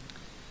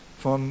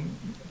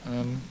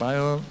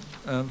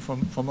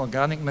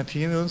organic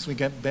materials, we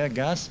get their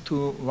gas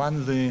to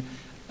run the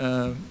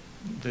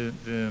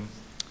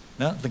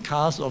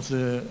cars of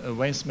the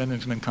waste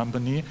management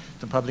company,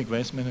 the public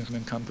waste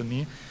management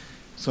company.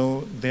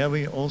 So there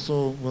we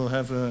also will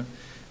have a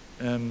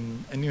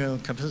annual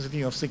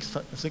capacity of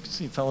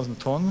 60,000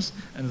 tons,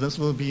 and this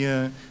will be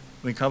a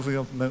recovery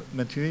of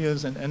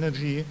materials and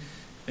energy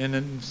in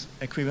an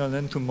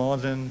equivalent to more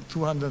than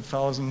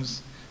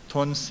 200,000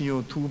 tons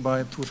CO2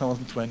 by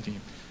 2020.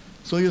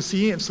 So you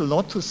see, it's a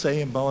lot to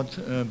say about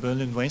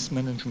Berlin waste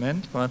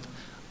management, but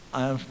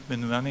I've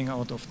been running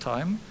out of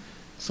time.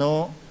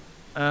 So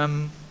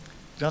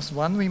just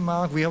one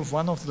remark, we have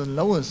one of the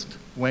lowest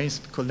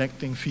waste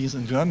collecting fees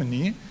in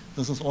Germany.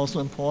 This is also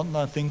important,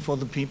 I think, for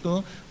the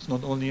people. It's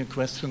not only a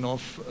question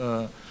of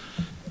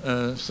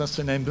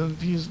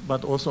sustainability,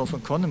 but also of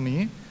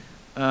economy.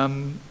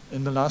 In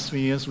the last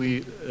 3 years,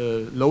 we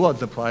lowered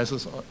the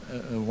prices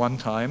one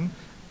time,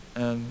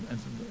 and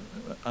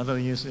other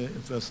years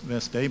it was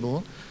very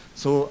stable.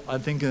 So I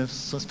think a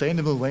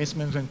sustainable waste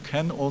management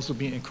can also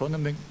be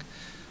economic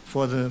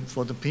for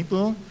the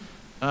people.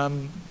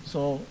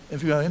 So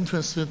if you are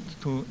interested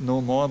to know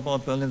more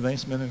about Berlin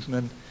waste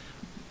management,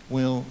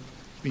 we'll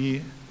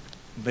be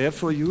there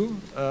for you.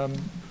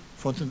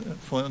 For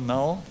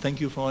now, thank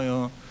you for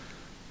your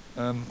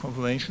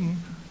cooperation.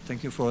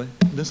 Thank you for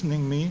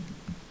listening to me,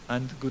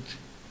 and good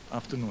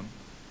afternoon.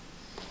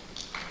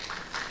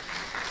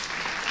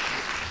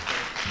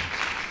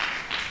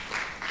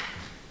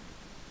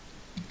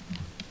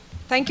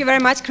 Thank you very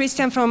much,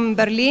 Christian from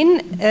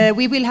Berlin.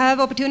 We will have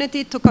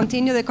opportunity to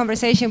continue the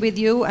conversation with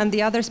you and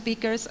the other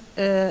speakers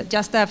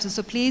just after,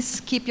 so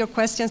please keep your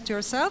questions to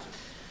yourself.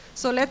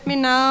 So let me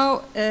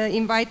now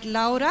invite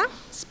Laura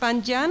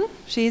Spanjian.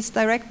 She is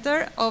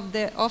Director of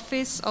the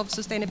Office of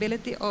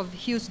Sustainability of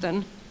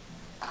Houston.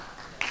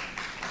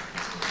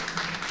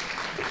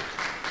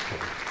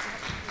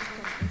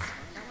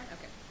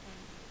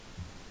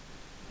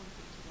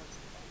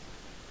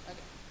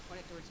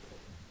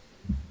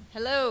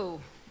 Hello.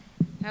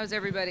 How's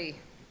everybody?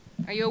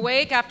 Are you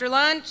awake after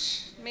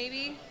lunch,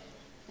 maybe?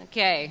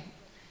 Okay.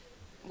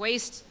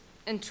 Waste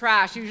and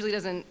trash usually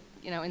doesn't,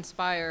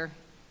 inspire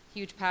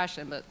huge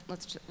passion, but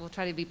we'll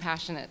try to be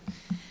passionate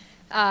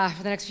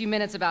for the next few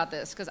minutes about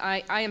this, because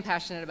I am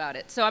passionate about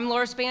it. So I'm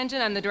Laura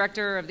Spanjian. I'm the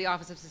Director of the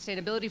Office of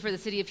Sustainability for the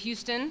City of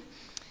Houston.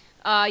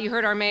 You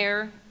heard our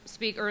mayor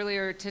speak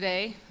earlier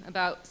today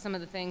about some of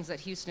the things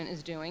that Houston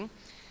is doing.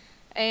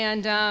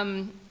 And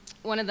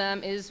one of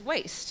them is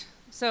waste.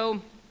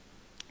 So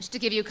just to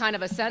give you kind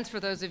of a sense for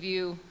those of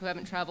you who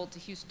haven't traveled to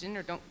Houston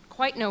or don't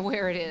quite know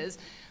where it is,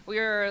 we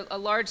are a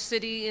large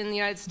city in the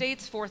United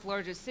States, fourth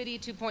largest city,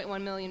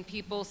 2.1 million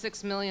people,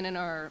 6 million in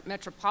our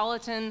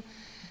metropolitan.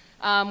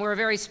 We're a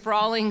very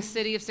sprawling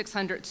city of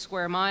 600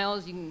 square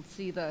miles. You can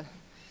see the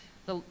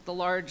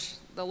large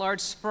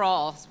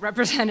sprawl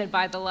represented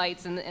by the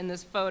lights in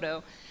this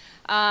photo.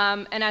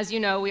 And as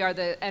you know, we are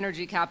the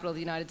energy capital of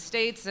the United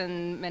States,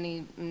 and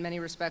in many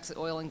respects, the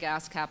oil and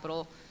gas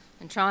capital,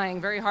 and trying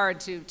very hard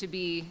to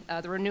be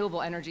the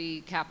renewable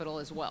energy capital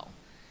as well.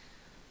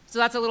 So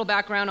that's a little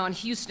background on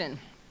Houston.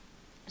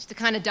 Just to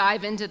kind of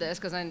dive into this,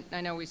 because I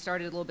know we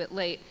started a little bit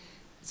late.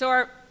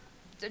 So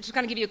just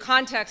kind of give you a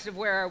context of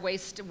where our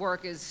waste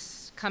work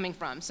is coming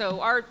from.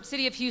 So our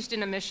City of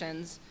Houston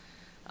emissions,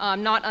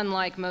 not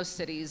unlike most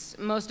cities,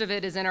 most of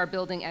it is in our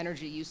building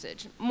energy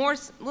usage. A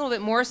little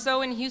bit more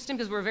so in Houston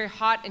because we're a very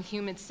hot and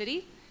humid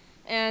city.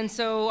 And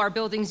so our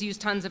buildings use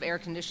tons of air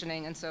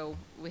conditioning, and so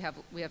we have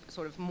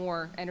sort of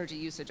more energy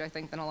usage, I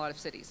think, than a lot of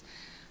cities.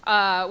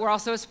 We're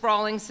also a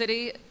sprawling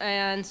city,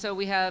 and so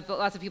we have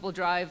lots of people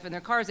drive in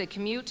their cars, they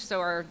commute, so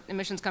our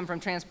emissions come from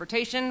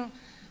transportation.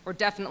 We're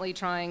definitely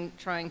trying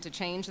to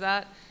change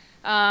that.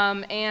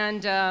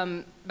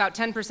 About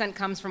 10%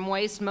 comes from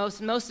waste,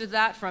 most of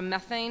that from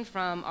methane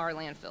from our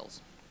landfills.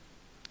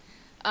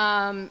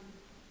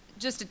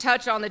 Just to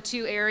touch on the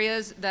two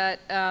areas that,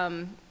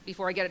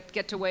 before I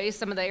get to waste,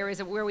 some of the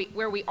areas where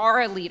we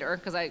are a leader,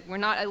 because we're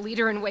not a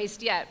leader in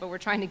waste yet, but we're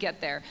trying to get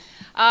there.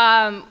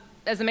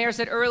 As the mayor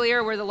said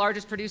earlier, we're the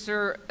largest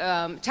producer,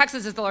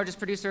 Texas is the largest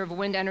producer of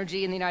wind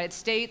energy in the United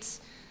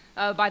States.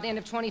 By the end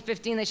of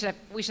 2015,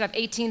 we should have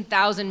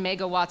 18,000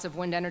 megawatts of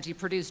wind energy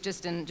produced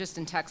just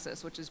in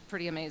Texas, which is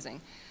pretty amazing.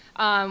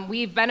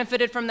 We've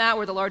benefited from that.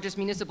 We're the largest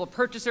municipal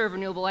purchaser of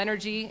renewable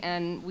energy,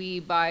 and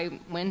we buy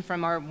wind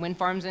from our wind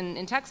farms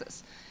in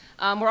Texas.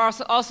 We're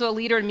also a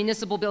leader in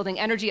municipal building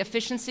energy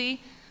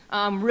efficiency,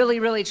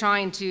 really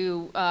trying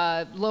to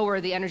lower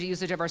the energy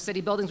usage of our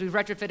city buildings. We've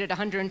retrofitted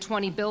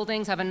 120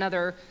 buildings, have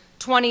another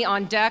 20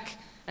 on deck,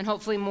 and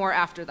hopefully more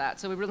after that.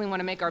 So we really want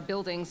to make our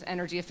buildings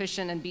energy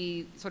efficient and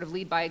be sort of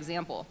lead by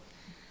example.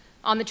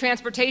 On the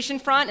transportation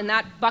front, in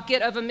that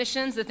bucket of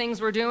emissions, the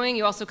things we're doing,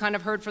 you also kind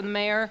of heard from the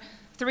mayor,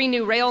 3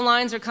 new rail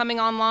lines are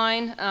coming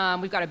online.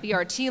 We've got a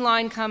BRT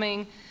line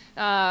coming.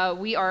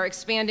 We are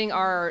expanding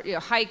our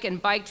hike and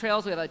bike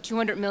trails. We have a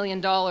 $200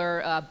 million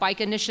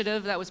bike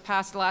initiative that was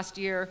passed last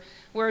year.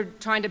 We're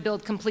trying to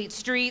build complete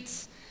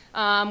streets.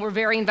 We're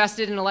very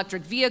invested in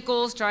electric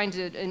vehicles, trying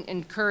to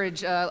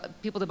encourage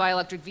people to buy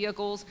electric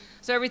vehicles.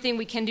 So everything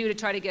we can do to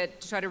try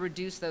to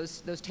reduce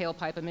those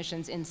tailpipe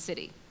emissions in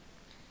city.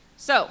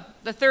 So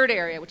the third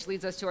area, which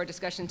leads us to our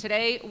discussion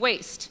today,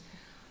 waste.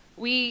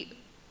 The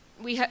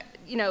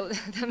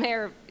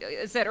mayor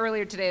said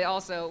earlier today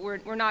also,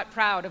 we're not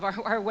proud of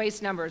our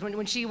waste numbers.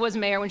 When she was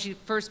mayor, when she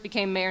first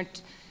became mayor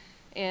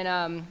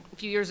a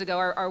few years ago,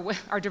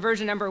 our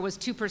diversion number was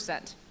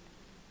 2%.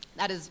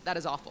 That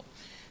is awful.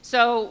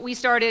 So we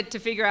started to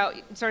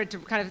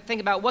kind of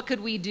think about what could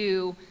we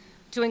do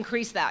to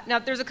increase that. Now,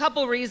 there's a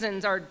couple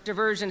reasons our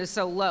diversion is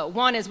so low.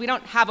 One is we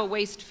don't have a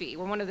waste fee.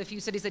 We're one of the few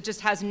cities that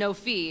just has no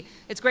fee.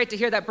 It's great to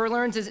hear that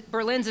Berlin's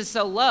is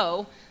so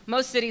low.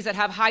 Most cities that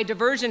have high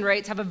diversion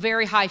rates have a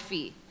very high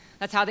fee.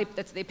 That's how they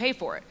pay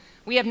for it.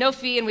 We have no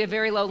fee and we have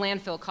very low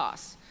landfill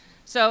costs.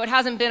 So it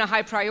hasn't been a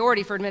high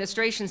priority for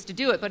administrations to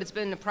do it, but it's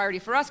been a priority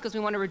for us because we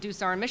want to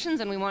reduce our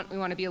emissions and we want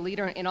to be a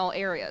leader in all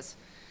areas.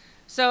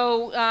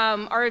 So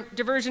our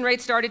diversion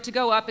rate started to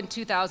go up in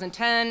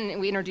 2010.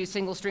 We introduced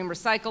single stream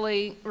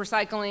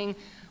recycling.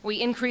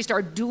 We increased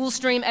our dual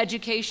stream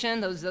education,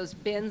 those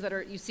bins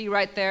that you see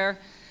right there.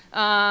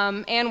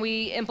 And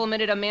we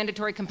implemented a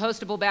mandatory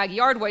compostable bag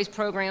yard waste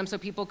program so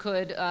people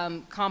could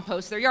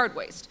compost their yard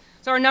waste.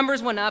 So our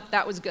numbers went up.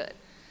 That was good.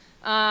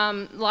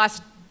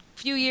 Last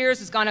few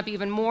years, it's gone up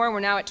even more. We're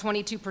now at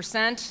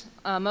 22%.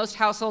 Most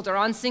households are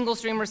on single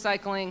stream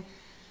recycling.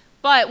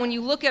 But when you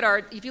look at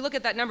if you look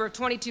at that number of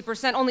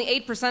 22%, only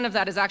 8% of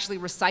that is actually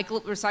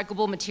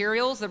recyclable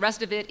materials. The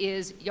rest of it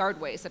is yard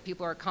waste that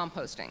people are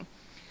composting.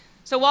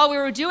 So while we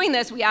were doing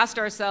this, we asked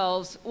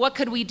ourselves, what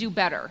could we do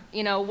better?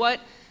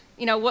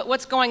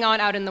 What's going on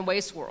out in the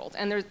waste world?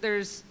 And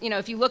there's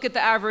if you look at the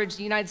average,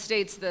 the United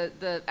States,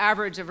 the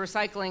average of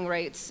recycling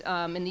rates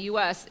in the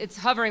US, it's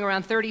hovering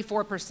around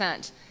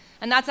 34%.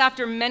 And that's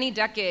after many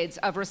decades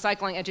of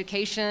recycling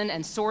education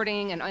and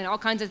sorting and all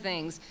kinds of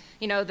things.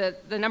 The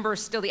number is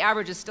still, the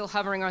average is still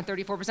hovering around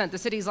 34%. The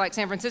cities like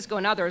San Francisco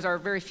and others are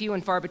very few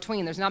and far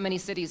between. There's not many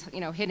cities,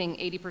 hitting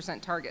 80%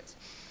 targets.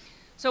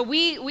 So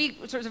we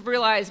sort of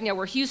realized,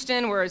 we're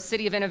Houston, we're a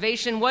city of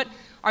innovation.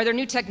 Are there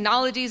new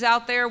technologies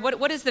out there?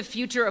 What is the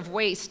future of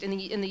waste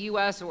in the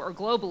US or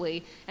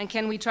globally? And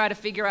can we try to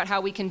figure out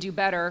how we can do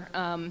better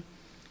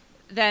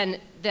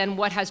than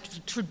what has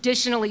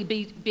traditionally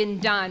been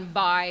done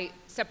by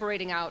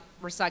separating out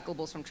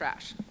recyclables from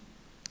trash?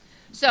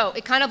 So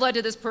it kind of led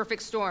to this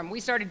perfect storm.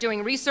 We started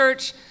doing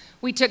research.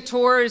 We took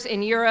tours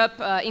in Europe,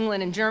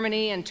 England and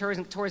Germany, and tours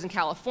in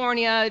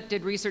California,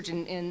 did research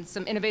in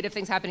some innovative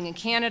things happening in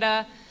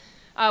Canada.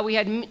 We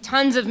had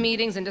tons of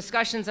meetings and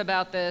discussions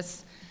about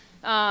this.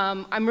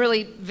 I'm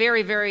really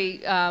very, very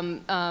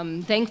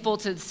thankful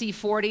to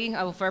C40.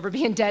 I will forever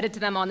be indebted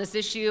to them on this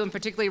issue, and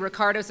particularly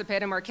Ricardo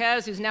Cepeda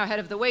Marquez, who's now head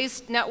of the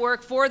Waste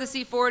Network for the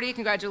C40.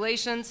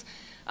 Congratulations.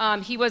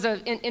 He was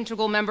an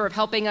integral member of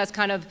helping us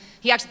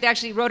they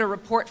actually wrote a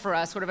report for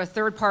us, sort of a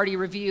third-party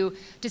review,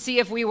 to see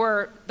if we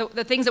were,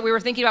 the things that we were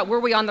thinking about, were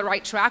we on the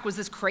right track? Was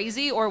this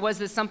crazy, or was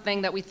this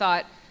something that we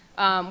thought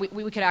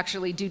we could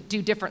actually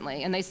do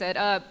differently? And they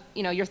said,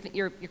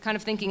 you're kind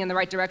of thinking in the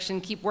right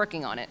direction, keep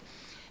working on it.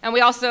 And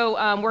we also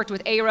worked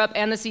with ARUP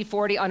and the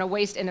C40 on a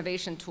waste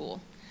innovation tool.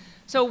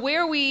 So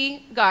where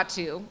we got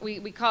to,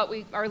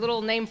 our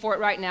little name for it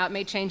right now, it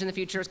may change in the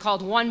future, it's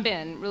called One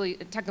Bin, really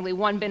technically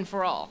One Bin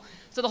for All.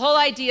 So the whole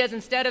idea is,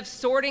 instead of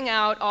sorting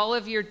out all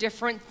of your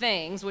different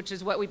things, which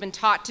is what we've been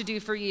taught to do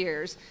for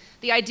years,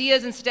 the idea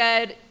is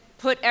instead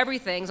put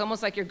everything, it's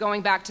almost like you're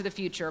going back to the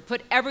future,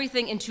 put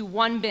everything into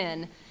one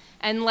bin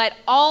and let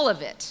all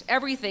of it,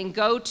 everything,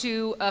 go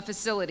to a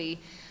facility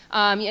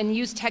and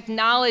use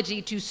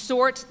technology to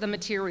sort the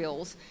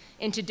materials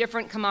into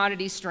different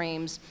commodity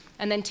streams,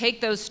 and then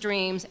take those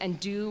streams and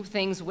do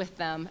things with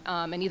them,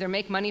 and either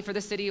make money for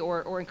the city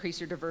or increase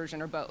your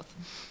diversion, or both.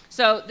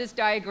 So this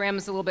diagram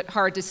is a little bit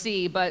hard to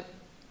see, but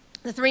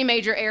the three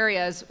major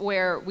areas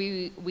where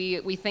we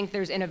think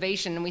there's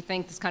innovation and we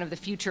think this kind of the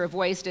future of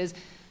waste is,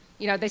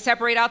 you know, they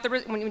separate out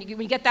when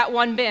you get that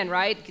one bin,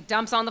 right? It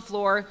dumps on the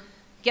floor,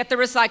 get the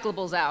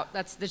recyclables out.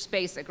 That's just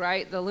basic,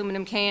 right? The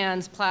aluminum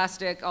cans,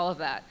 plastic, all of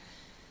that.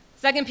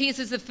 Second piece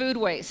is the food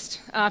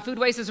waste. Food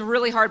waste is a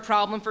really hard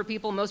problem for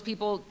people. Most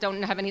people don't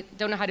know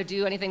how to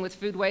do anything with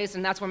food waste,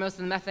 and that's where most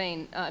of the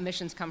methane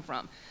emissions come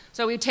from.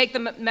 So we take the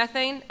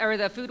methane or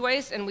the food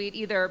waste, and we'd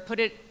either put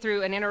it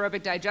through an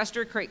anaerobic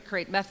digester,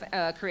 create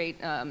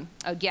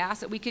a gas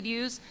that we could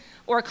use,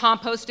 or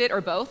compost it,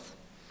 or both.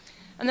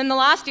 And then the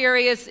last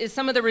area is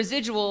some of the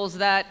residuals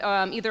that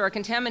either are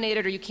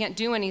contaminated or you can't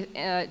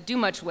do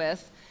much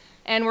with.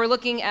 And we're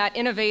looking at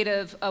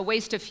innovative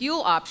waste to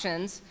fuel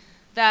options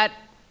that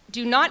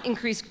do not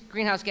increase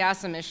greenhouse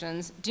gas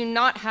emissions, do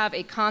not have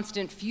a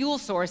constant fuel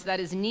source that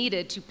is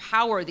needed to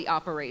power the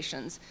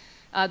operations.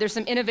 There's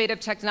some innovative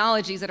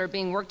technologies that are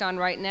being worked on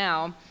right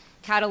now,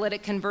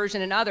 catalytic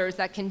conversion and others,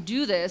 that can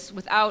do this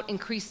without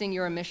increasing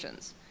your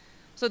emissions.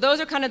 So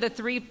those are kind of the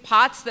three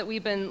pots that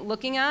we've been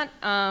looking at.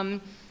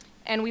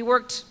 And we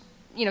worked,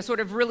 you know, sort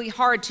of really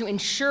hard to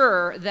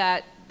ensure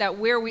that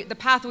the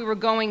path we were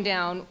going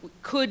down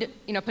could,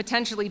 you know,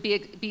 potentially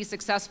be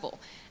successful.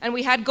 And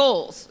we had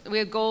goals. We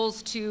had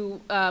goals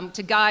to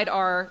guide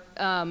our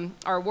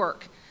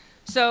work.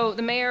 So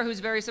the mayor, who's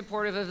very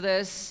supportive of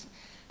this,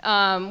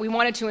 we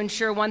wanted to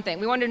ensure one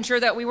thing. We wanted to ensure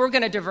that we were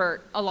going to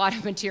divert a lot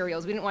of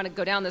materials. We didn't want to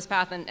go down this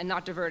path and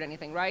not divert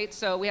anything, right?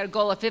 So we had a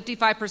goal of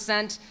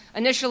 55%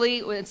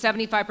 initially, with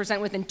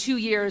 75% within 2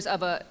 years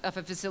of a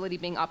facility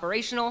being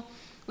operational.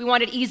 We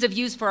wanted ease of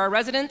use for our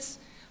residents.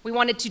 We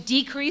wanted to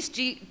decrease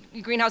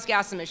greenhouse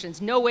gas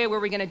emissions. No way were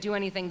we going to do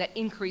anything that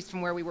increased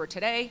from where we were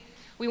today.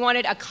 We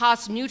wanted a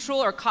cost-neutral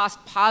or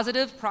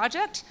cost-positive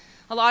project.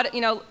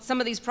 Some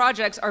of these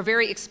projects are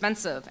very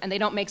expensive and they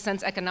don't make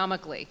sense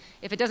economically.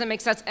 If it doesn't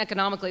make sense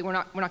economically, we're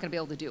not going to be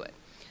able to do it.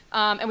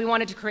 And we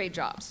wanted to create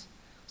jobs.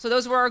 So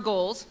those were our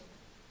goals.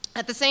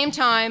 At the same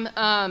time,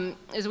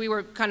 as we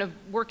were kind of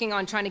working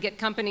on trying to get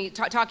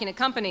talking to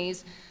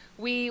companies,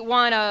 we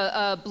won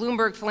a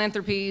Bloomberg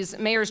Philanthropies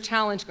Mayor's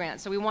Challenge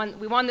grant. So we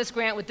won this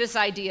grant with this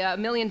idea, $1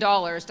 million,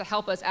 to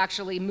help us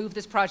actually move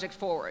this project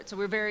forward. So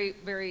we're very,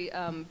 very,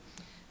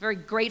 very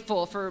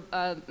grateful for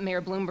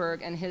Mayor Bloomberg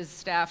and his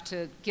staff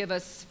to give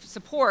us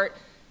support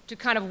to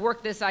kind of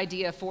work this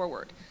idea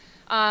forward.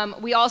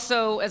 We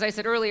also, as I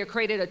said earlier,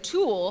 created a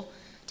tool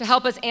to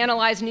help us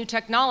analyze new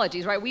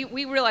technologies, right?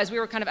 We realized we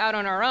were kind of out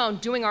on our own,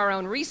 doing our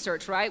own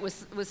research, right?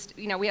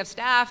 We have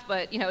staff,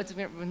 but it's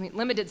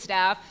limited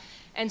staff.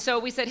 And so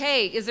we said,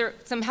 hey, is there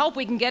some help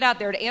we can get out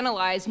there to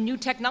analyze new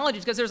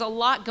technologies? Because there's a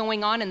lot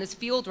going on in this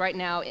field right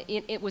now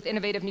with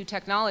innovative new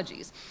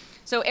technologies.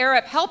 So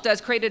AREP helped us,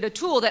 created a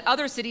tool that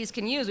other cities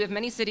can use. We have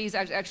many cities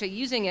actually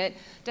using it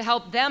to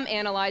help them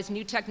analyze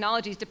new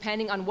technologies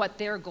depending on what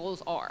their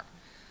goals are.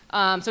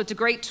 So it's a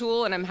great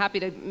tool, and I'm happy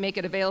to make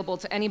it available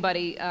to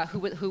anybody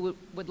who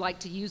would like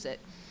to use it.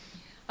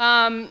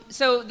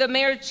 So the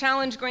Mayor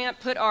Challenge Grant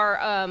put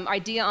our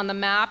idea on the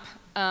map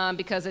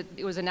because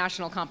it was a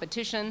national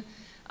competition.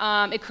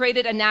 It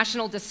created a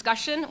national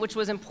discussion, which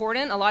was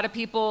important. A lot of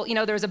people,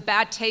 there was a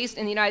bad taste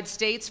in the United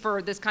States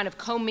for this kind of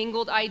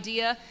commingled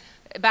idea.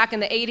 Back in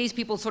the 80s,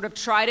 people sort of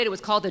tried it. It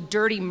was called a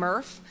dirty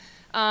MRF.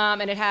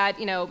 And it had,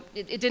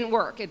 it didn't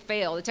work. It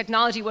failed. The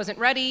technology wasn't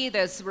ready.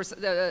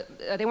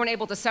 They weren't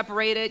able to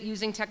separate it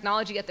using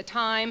technology at the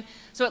time.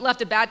 So it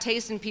left a bad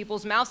taste in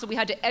people's mouths. So we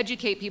had to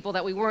educate people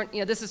that we weren't,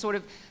 this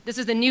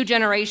is the new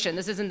generation.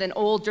 This isn't an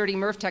old dirty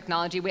MRF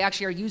technology. We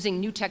actually are using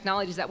new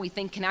technologies that we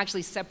think can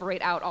actually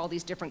separate out all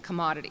these different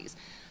commodities.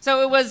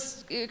 So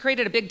it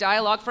created a big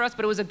dialogue for us,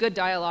 but it was a good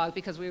dialogue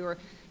because we were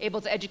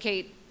able to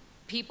educate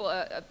people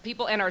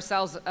and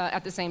ourselves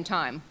at the same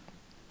time.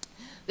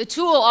 The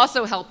tool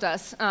also helped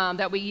us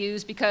that we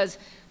use because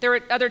there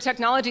are other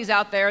technologies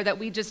out there that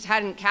we just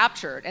hadn't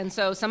captured, and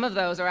so some of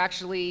those we're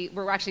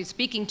actually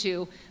speaking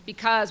to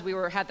because we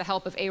had the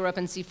help of AREP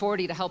and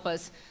C40 to help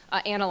us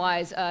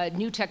analyze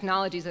new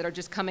technologies that are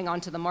just coming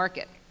onto the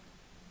market.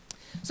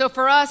 So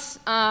for us,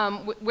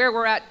 where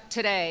we're at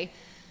today,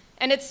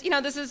 and it's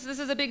this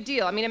is a big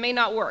deal. I mean, it may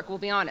not work. We'll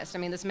be honest. I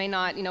mean, this may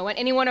not.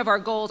 Any one of our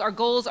goals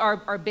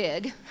are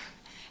big.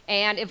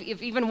 And if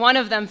even one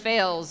of them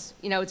fails,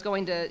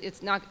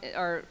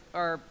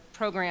 our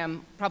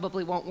program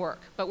probably won't work.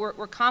 But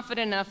we're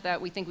confident enough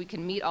that we think we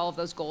can meet all of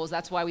those goals.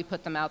 That's why we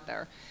put them out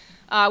there.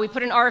 We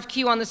put an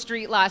RFQ on the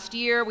street last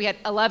year. We had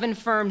 11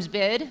 firms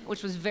bid,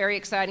 which was very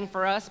exciting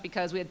for us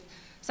because we had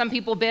some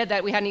people bid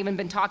that we hadn't even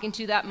been talking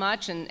to that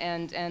much,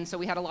 and so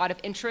we had a lot of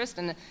interest.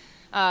 And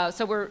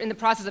so we're in the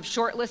process of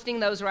shortlisting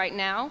those right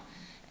now.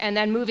 And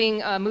then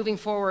moving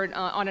forward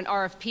on an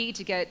RFP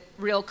to get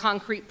real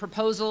concrete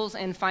proposals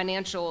and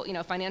financial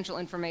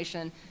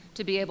information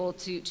to be able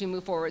to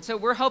move forward. So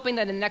we're hoping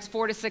that in the next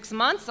 4 to 6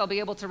 months, I'll be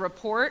able to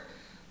report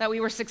that we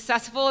were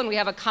successful and we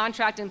have a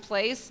contract in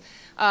place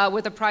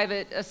with a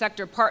private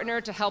sector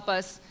partner to help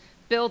us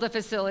build a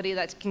facility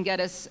that can get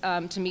us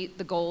to meet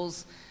the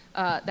goals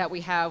that we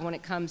have when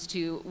it comes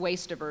to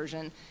waste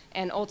diversion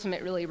and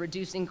ultimately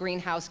reducing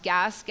greenhouse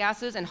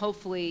gases and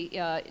hopefully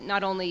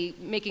not only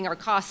making our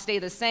costs stay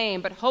the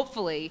same, but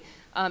hopefully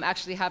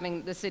actually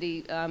having the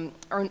city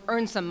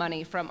earn some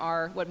money from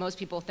what most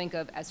people think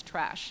of as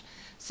trash.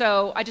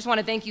 So I just want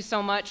to thank you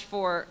so much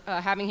for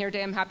having here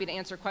today. I'm happy to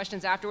answer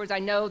questions afterwards. I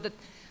know that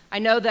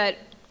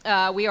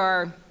we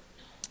are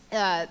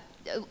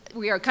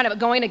kind of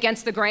going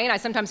against the grain. I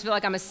sometimes feel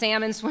like I'm a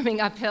salmon swimming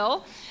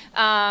uphill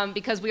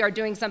because we are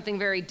doing something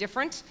very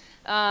different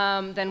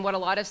than what a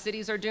lot of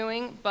cities are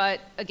doing. But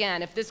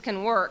again, if this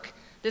can work,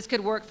 this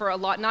could work for a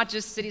lot, not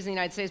just cities in the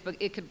United States, but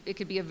it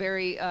could be a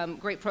very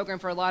great program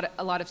for a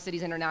lot of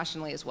cities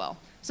internationally as well.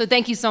 So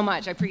thank you so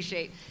much. I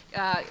appreciate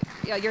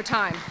your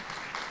time.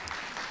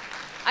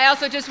 I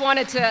also just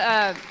wanted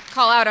to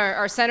call out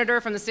our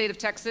senator from the state of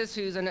Texas,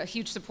 who's a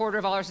huge supporter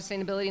of all our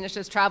sustainability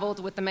initiatives,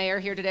 traveled with the mayor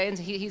here today, and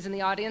he's in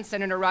the audience,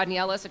 Senator Rodney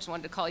Ellis. I just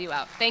wanted to call you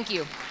out. Thank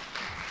you.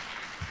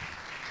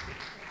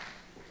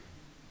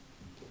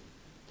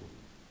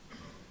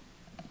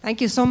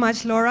 Thank you so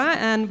much, Laura,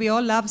 and we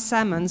all love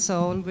salmon,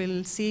 so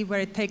we'll see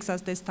where it takes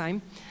us this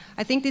time.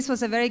 I think this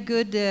was a very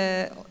good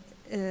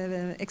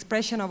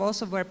expression of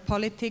also where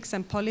politics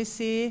and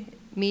policy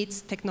meets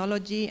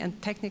technology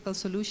and technical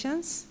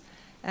solutions.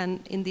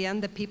 And in the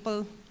end, the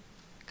people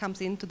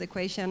comes into the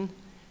equation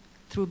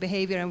through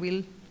behavior and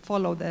will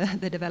follow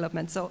the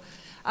development. So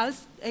I'll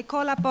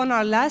call upon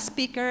our last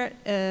speaker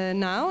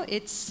now.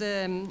 It's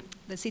the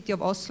city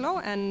of Oslo,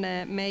 and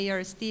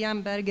Mayor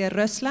Stian Berger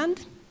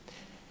Røsland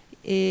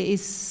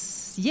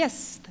is,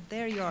 yes,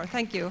 there you are.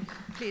 Thank you.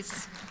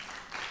 Please.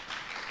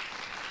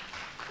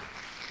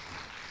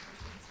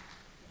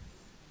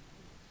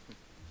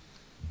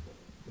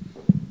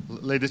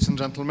 Ladies and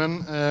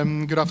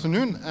gentlemen, good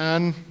afternoon.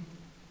 And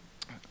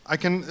I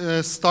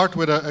can start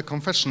with a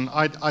confession.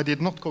 I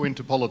did not go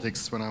into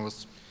politics when I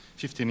was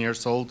 15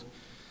 years old,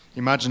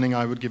 imagining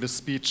I would give a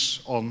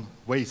speech on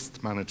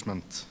waste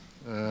management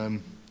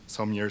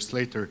some years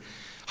later.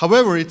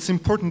 However, it's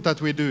important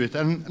that we do it.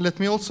 And let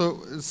me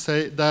also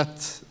say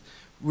that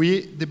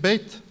we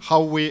debate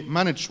how we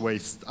manage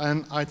waste.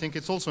 And I think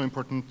it's also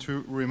important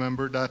to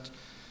remember that,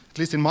 at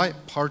least in my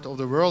part of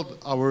the world,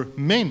 our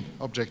main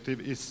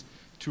objective is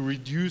to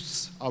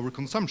reduce our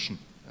consumption.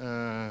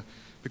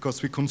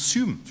 Because we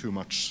consume too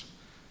much.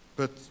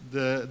 But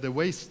the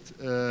waste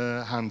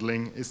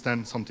handling is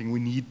then something we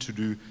need to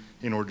do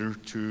in order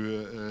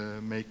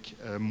to make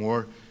a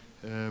more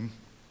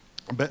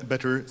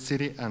better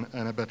city and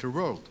a better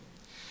world.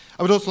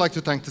 I would also like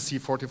to thank the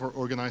C40 for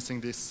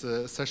organizing this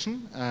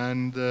session,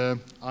 and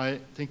I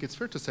think it's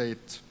fair to say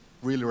it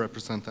really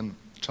represents a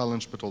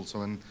challenge but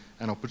also an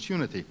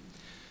opportunity.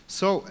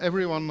 So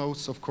everyone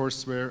knows, of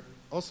course, where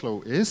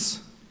Oslo is.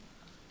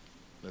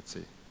 Let's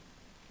see.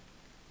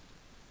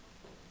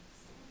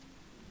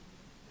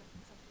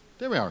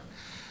 There we are.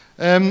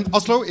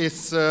 Oslo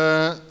is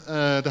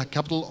the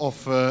capital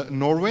of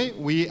Norway.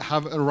 We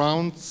have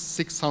around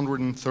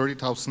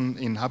 630,000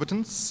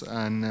 inhabitants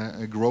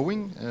and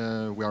growing.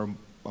 We are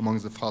among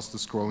the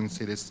fastest growing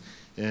cities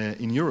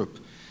in Europe.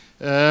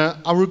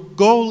 Our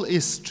goal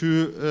is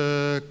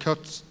to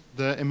cut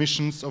the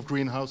emissions of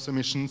greenhouse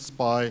emissions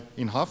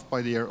in half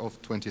by the year of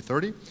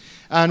 2030,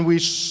 and we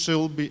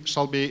shall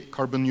be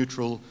carbon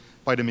neutral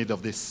by the mid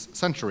of this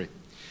century.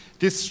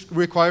 This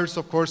requires,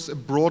 of course, a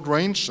broad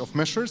range of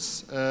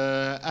measures,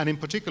 and in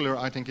particular,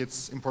 I think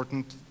it's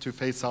important to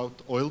phase out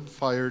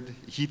oil-fired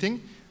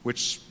heating,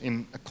 which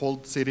in a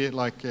cold city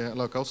like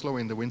Oslo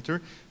in the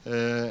winter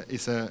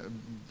is a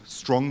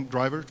strong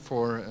driver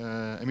for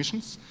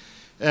emissions.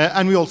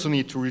 And we also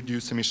need to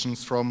reduce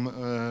emissions from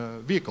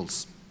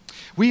vehicles.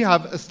 We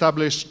have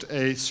established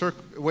a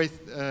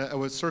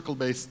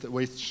circle-based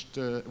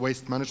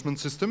waste management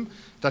system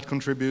that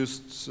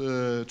contributes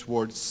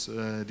towards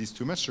these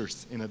two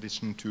measures, in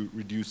addition to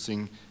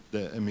reducing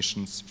the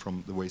emissions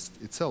from the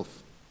waste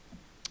itself.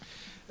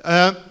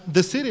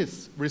 The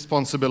city's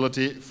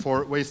responsibility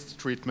for waste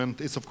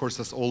treatment is, of course,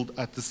 as old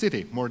as the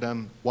city, more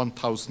than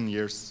 1,000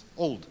 years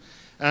old.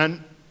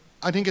 And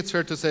I think it's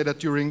fair to say that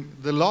during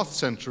the last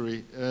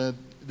century,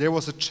 there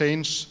was a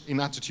change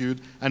in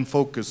attitude and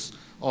focus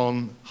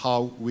on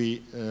how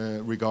we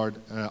regard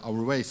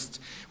our waste.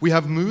 We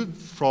have moved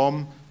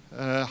from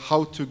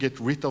how to get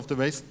rid of the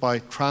waste by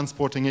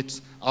transporting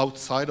it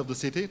outside of the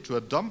city to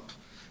a dump,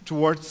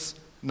 towards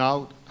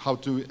now how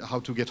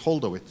to get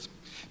hold of it.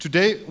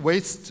 Today,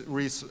 waste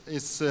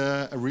is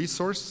a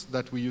resource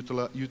that we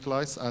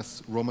utilize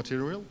as raw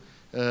material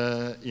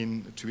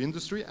to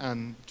industry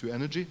and to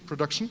energy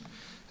production.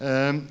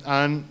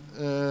 Some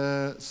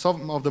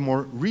of the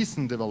more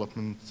recent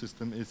development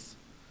system is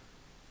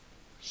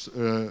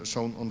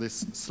shown on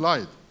this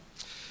slide.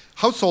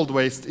 Household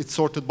waste is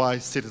sorted by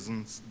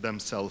citizens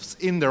themselves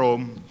in their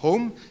own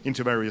home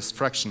into various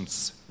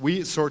fractions.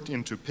 We sort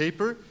into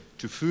paper,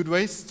 to food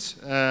waste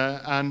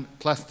and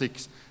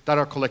plastics that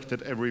are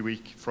collected every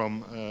week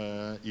from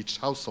each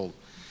household.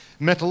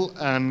 Metal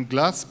and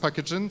glass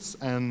packaging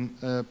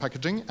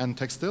and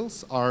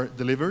textiles are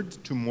delivered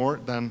to more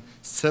than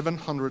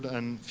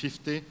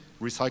 750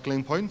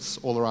 recycling points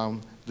all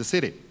around the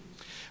city.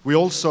 We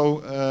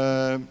also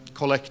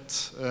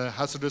collect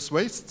hazardous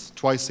waste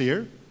twice a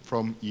year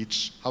from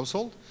each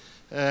household.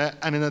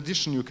 And in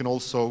addition, you can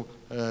also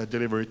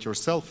deliver it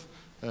yourself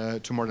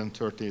to more than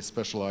 30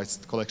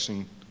 specialized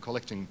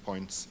collecting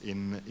points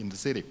in the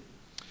city.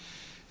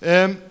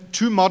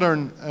 2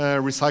 modern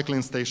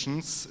recycling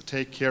stations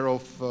take care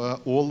of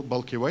all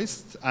bulky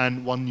waste,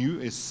 and 1 new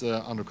is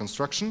under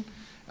construction.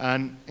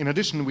 And in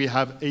addition, we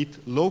have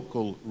 8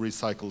 local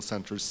recycle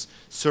centers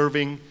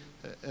serving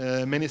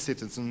many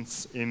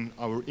citizens in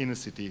our inner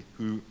city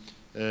who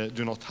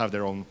do not have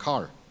their own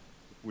car,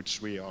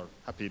 which we are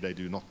happy they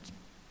do not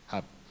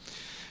have.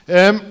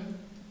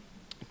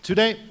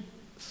 Today,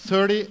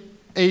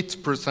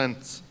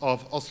 38%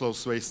 of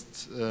Oslo's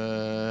waste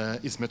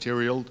is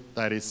material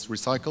that is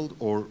recycled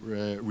or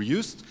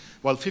reused,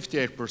 while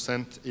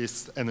 58%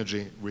 is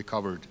energy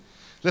recovered.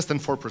 Less than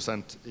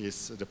 4%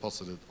 is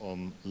deposited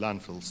on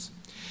landfills.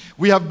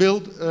 We have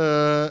built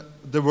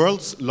the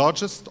world's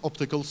largest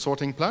optical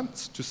sorting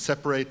plant to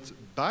separate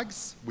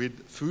bags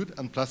with food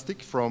and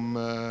plastic from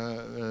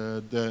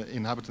the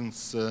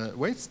inhabitants'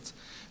 waste.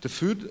 The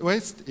food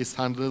waste is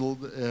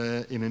handled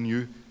in a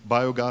new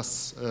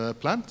biogas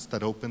plant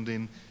that opened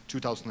in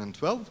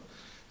 2012,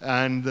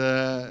 and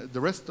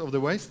the rest of the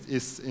waste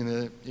is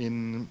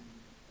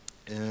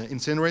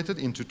incinerated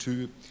into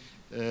 2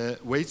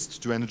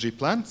 waste-to-energy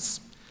plants,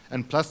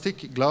 and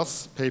plastic,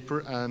 glass,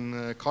 paper,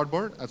 and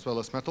cardboard, as well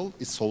as metal,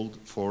 is sold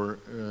for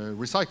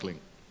recycling.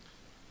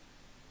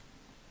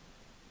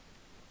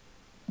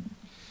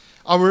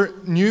 Our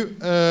new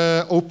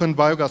open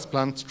biogas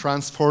plant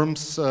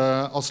transforms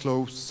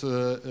Oslo's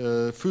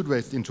food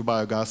waste into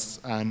biogas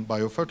and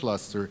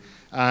biofertilizer,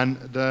 and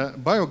the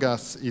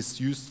biogas is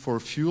used for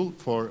fuel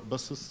for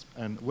buses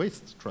and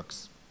waste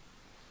trucks,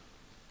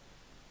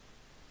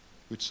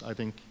 which I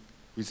think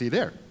we see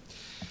there.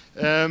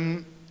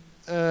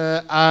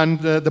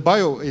 The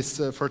bio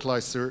is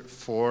fertilizer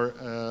for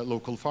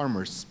local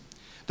farmers.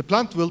 The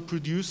plant will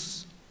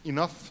produce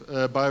enough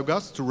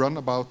biogas to run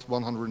about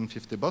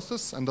 150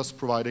 buses, and thus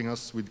providing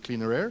us with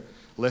cleaner air,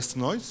 less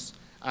noise,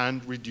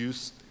 and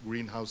reduced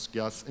greenhouse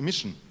gas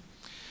emission.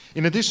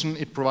 In addition,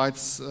 it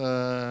provides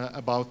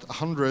about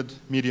 100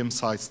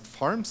 medium-sized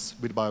farms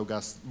with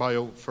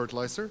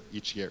biofertilizer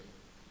each year.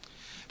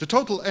 The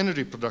total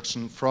energy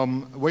production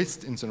from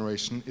waste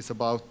incineration is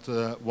about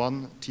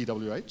 1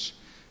 TWh,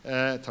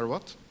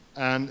 terawatt,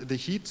 and the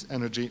heat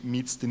energy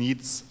meets the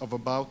needs of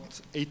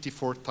about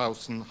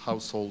 84,000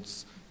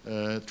 households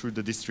through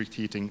the district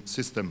heating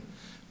system,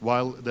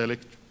 while the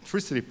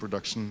electricity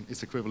production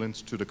is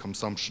equivalent to the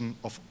consumption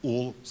of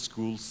all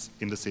schools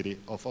in the city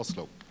of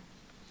Oslo.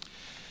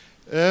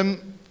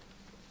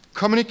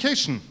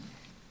 Communication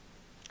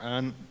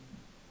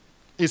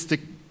is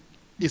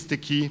the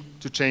key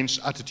to change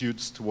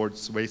attitudes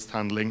towards waste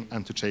handling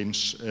and to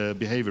change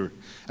behavior.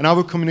 And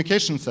our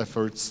communications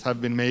efforts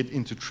have been made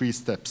into 3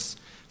 steps.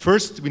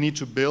 First, we need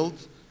to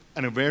build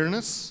an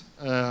awareness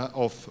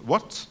of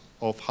what,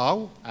 of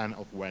how, and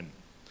of when.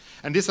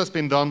 And this has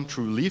been done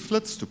through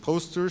leaflets to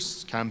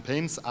posters,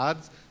 campaigns,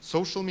 ads,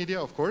 social media,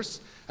 of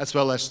course, as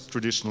well as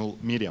traditional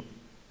media.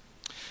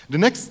 The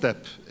next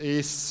step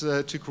is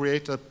to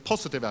create a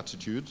positive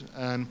attitude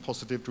and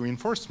positive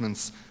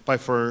reinforcements by,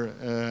 for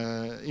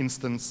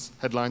instance,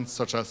 headlines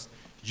such as,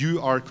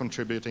 "You are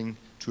contributing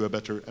to a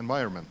better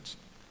environment."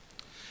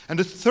 And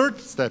the third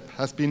step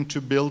has been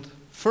to build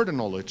further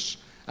knowledge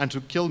and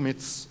to kill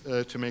myths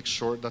to make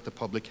sure that the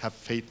public have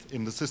faith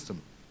in the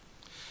system.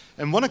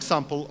 And one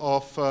example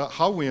of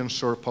how we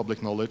ensure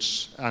public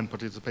knowledge and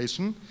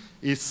participation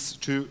is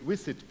to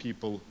visit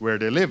people where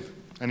they live.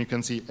 And you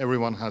can see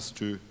everyone has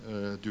to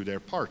do their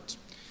part.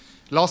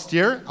 Last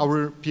year,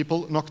 our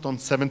people knocked on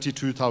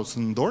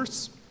 72,000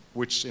 doors,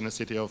 which in a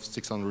city of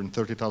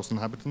 630,000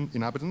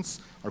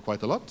 inhabitants are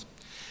quite a lot.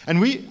 And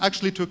we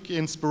actually took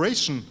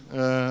inspiration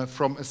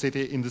from a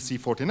city in the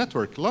C40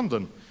 network,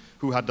 London,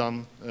 who had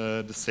done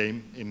the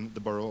same in the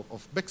borough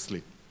of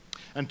Bexley.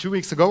 And 2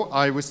 weeks ago,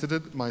 I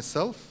visited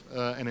myself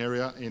an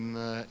area in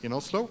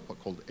Oslo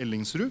called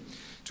Ellingsrud,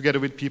 together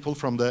with people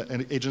from the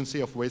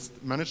Agency of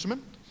Waste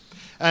Management.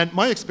 And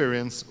my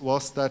experience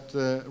was that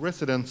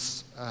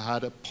residents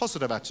had a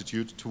positive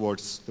attitude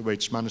towards the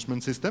waste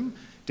management system.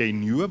 They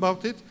knew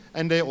about it,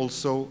 and they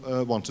also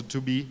wanted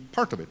to be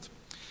part of it.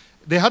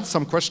 They had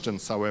some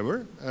questions,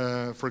 however.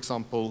 For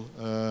example,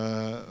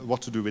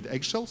 what to do with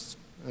eggshells,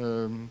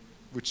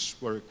 which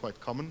were a quite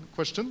common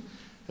question.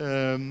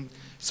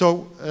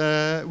 So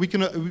we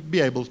can be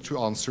able to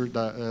answer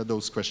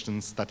those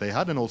questions that they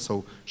had, and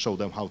also show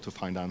them how to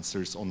find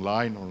answers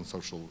online or on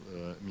social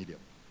media.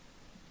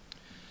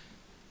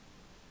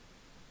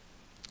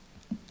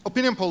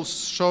 Opinion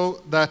polls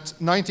show that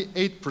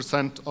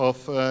 98%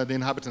 of the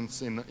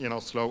inhabitants in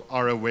Oslo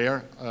are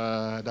aware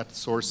that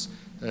source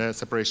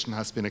separation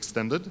has been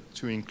extended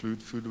to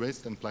include food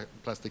waste and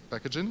plastic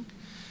packaging.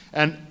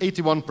 And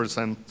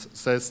 81%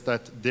 says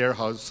that their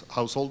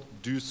household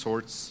do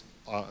sort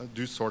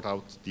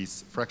out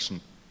these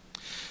fractions.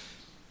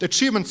 The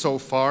achievement so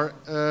far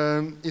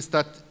is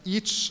that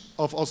each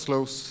of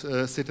Oslo's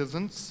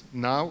citizens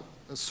now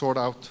sort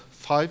out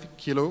 5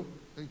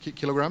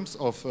 kilograms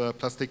of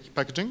plastic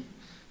packaging,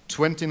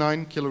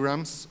 29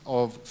 kilograms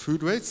of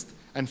food waste,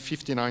 and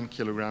 59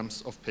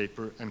 kilograms of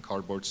paper and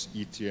cardboards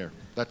each year.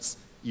 That's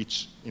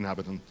each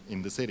inhabitant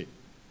in the city.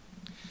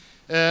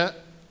 A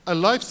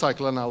life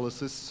cycle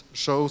analysis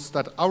shows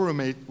that our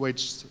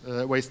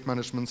waste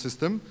management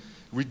system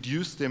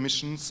reduced the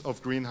emissions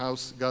of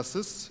greenhouse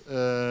gases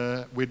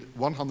with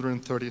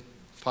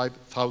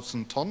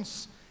 135,000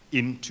 tons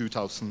in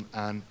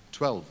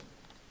 2012.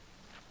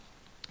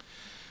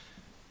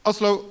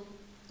 Oslo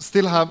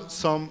still have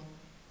some,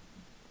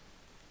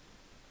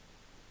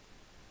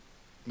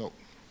 no,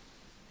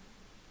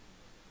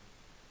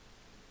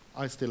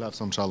 I still have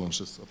some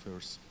challenges of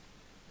yours.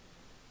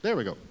 There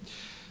we go.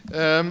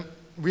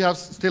 We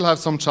still have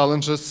some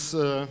challenges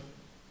ahead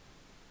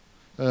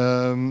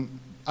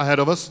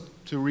of us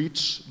to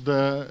reach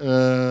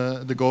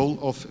the goal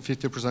of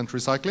 50%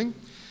 recycling.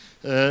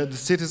 The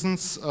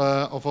citizens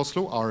of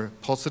Oslo are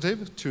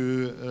positive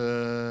to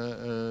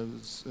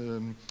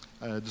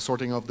the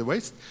sorting of the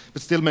waste,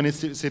 but still many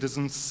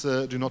citizens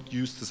do not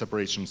use the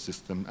separation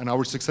system. And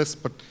our success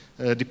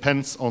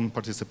depends on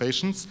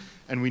participations,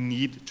 and we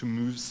need to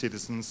move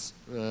citizens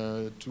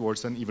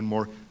towards an even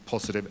more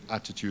positive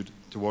attitude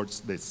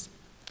towards this.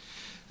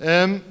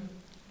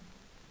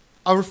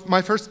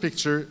 My first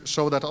picture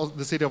shows that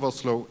the city of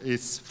Oslo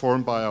is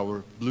formed by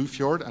our blue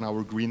fjord and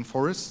our green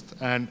forest,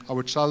 and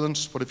our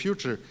challenge for the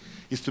future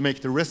is to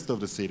make the rest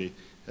of the city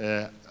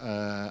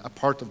a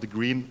part of the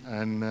green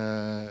and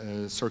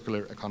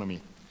circular economy.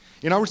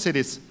 In our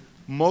cities,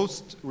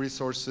 most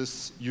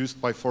resources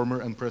used by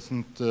former and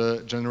present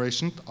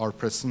generations are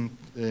present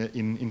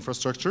in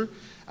infrastructure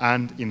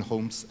and in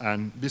homes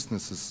and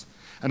businesses.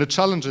 And the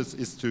challenge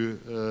is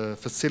to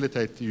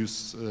facilitate the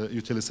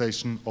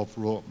utilization of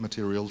raw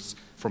materials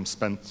from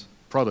spent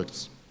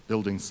products,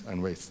 buildings,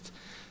 and waste.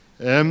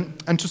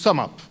 And to sum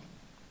up,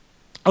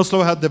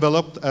 Oslo had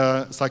developed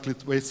a cyclic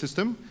waste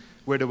system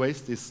where the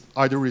waste is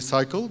either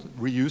recycled,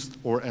 reused,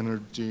 or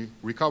energy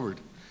recovered.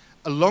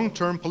 A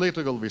long-term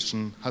political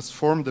vision has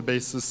formed the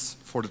basis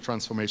for the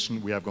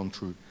transformation we have gone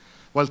through.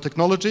 While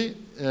technology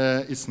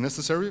is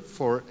necessary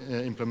for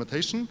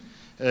implementation,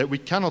 we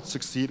cannot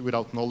succeed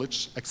without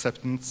knowledge,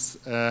 acceptance,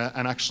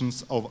 and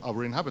actions of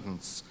our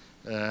inhabitants,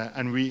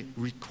 and we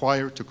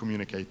require to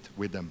communicate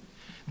with them.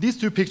 These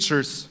two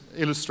pictures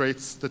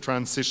illustrates the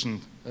transition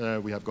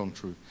we have gone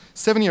through.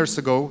 7 years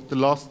ago, the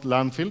last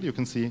landfill, you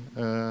can see,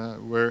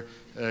 were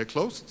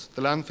closed.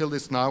 The landfill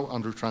is now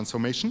under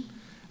transformation,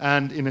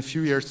 and in a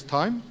few years'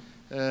 time,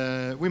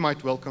 we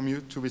might welcome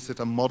you to visit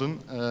a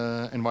modern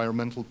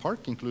environmental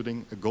park,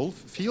 including a golf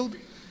field,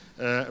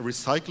 a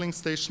recycling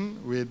station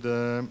with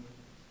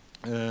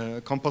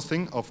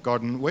composting of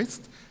garden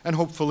waste, and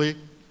hopefully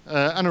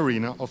an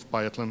arena of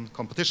biathlon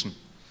competition,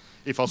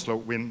 if Oslo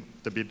win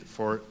the bid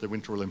for the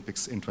Winter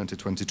Olympics in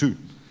 2022.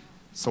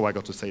 So I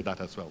got to say that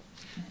as well.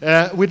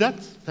 With that,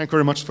 thank you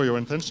very much for your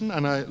attention,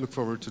 and I look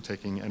forward to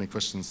taking any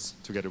questions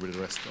together with the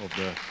rest of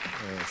the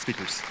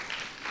speakers.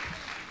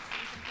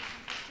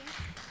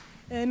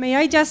 May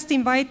I just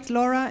invite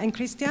Laura and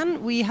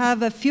Christian? We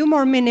have a few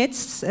more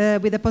minutes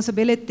with the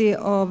possibility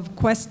of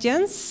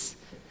questions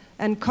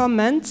and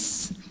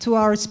comments to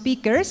our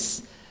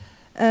speakers.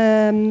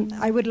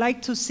 I would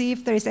like to see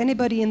if there is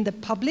anybody in the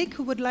public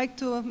who would like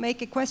to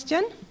make a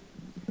question.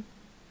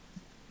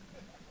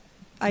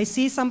 I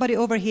see somebody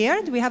over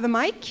here. Do we have a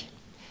mic?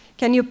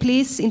 Can you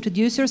please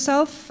introduce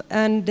yourself?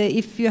 And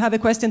if you have a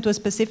question to a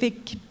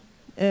specific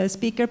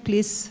speaker,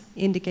 please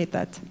indicate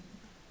that.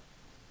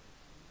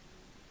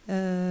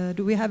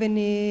 Do we have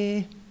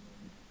any?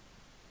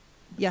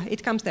 Yeah,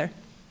 it comes there.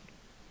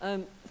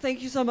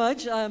 Thank you so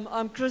much.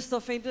 I'm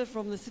Christoph Venter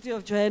from the city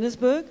of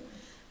Johannesburg.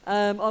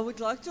 I would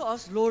like to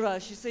ask Laura,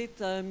 she said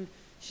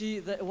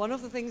one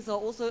of the things are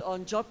also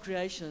on job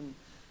creation.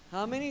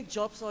 How many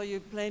jobs are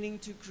you planning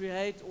to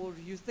create, or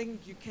you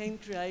think you can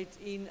create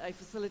in a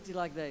facility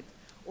like that?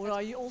 Or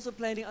are you also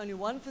planning only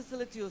one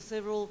facility or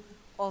several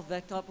of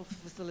that type of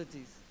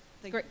facilities?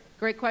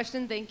 Great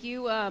question, thank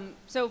you.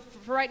 So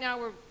for right now,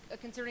 we're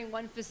considering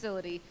one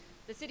facility.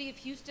 The city of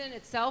Houston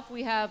itself,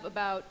 we have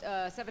about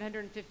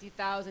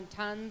 750,000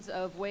 tons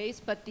of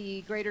waste, but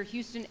the greater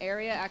Houston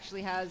area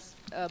actually has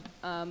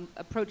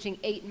approaching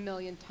 8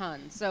 million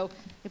tons. So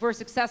if we're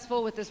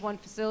successful with this one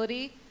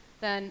facility,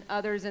 then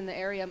others in the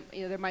area,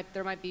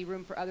 there might be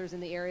room for others in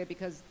the area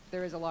because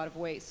there is a lot of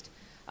waste.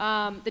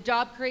 The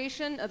job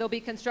creation, there'll be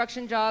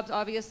construction jobs,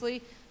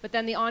 obviously, but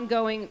then the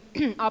ongoing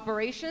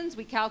operations,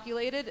 we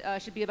calculated,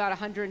 should be about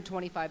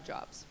 125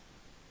 jobs.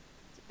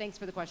 So thanks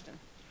for the question.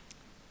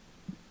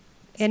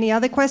 Any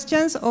other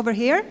questions over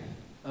here?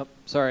 Oh,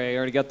 sorry, I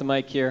already got the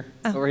mic here.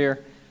 Over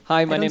here.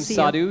 Hi, my name's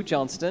Sadhu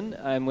Johnston.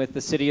 I'm with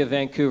the City of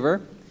Vancouver.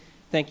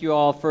 Thank you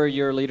all for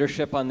your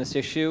leadership on this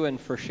issue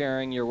and for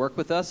sharing your work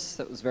with us.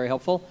 That was very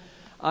helpful.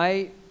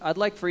 I'd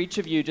like for each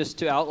of you just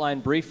to outline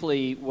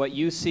briefly what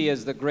you see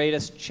as the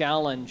greatest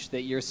challenge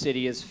that your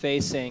city is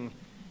facing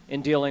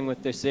in dealing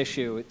with this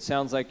issue. It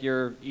sounds like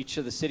each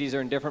of the cities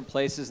are in different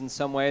places in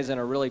some ways and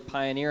are really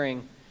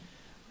pioneering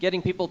getting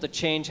people to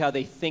change how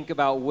they think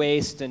about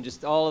waste and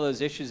just all of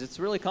those issues. It's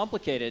really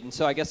complicated. And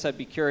so I guess I'd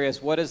be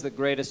curious, what is the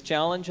greatest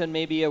challenge, and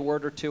maybe a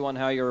word or two on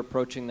how you're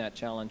approaching that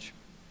challenge?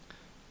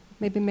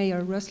 Maybe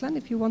Mayor Røsland,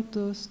 if you want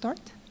to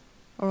start?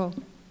 Or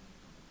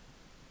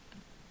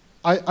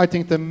I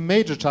think the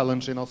major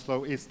challenge in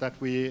Oslo is that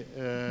we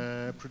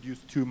produce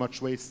too much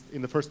waste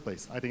in the first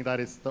place. I think that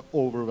is the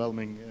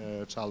overwhelming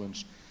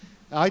challenge.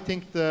 I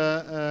think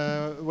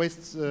the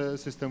waste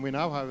system we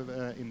now have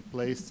in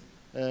place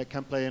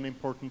can play an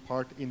important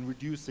part in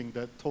reducing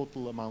the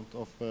total amount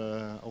of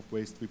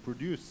waste we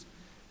produce.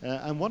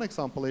 And one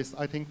example is,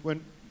 I think when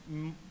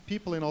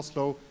people in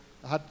Oslo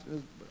but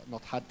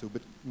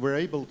were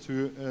able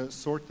to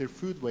sort their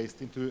food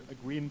waste into a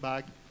green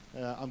bag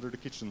under the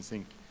kitchen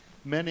sink,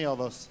 many of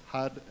us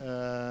had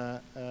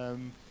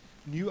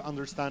new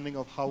understanding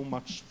of how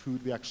much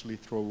food we actually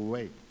throw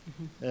away.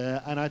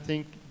 And I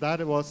think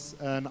that was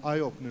an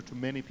eye-opener to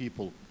many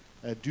people.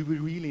 Do we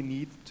really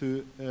need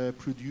to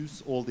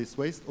produce all this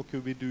waste, or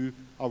could we do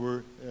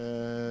our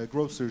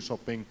grocery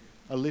shopping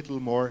a little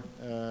more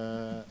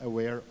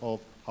aware of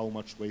how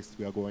much waste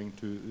we are going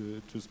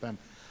to spend?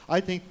 I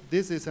think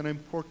this is an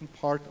important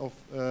part of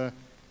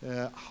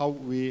how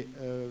we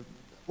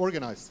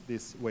organize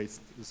this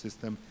waste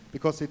system,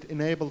 because it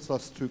enables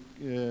us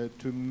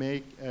to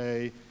make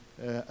a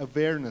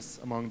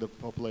awareness among the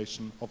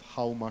population of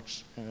how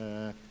much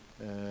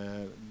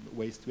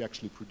waste we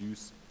actually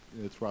produce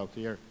throughout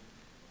the year.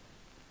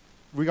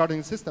 Regarding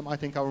the system, I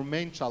think our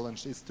main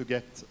challenge is to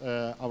get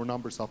our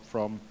numbers up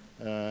from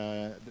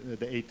the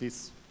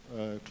 80s,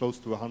 close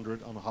to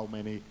 100, on how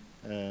many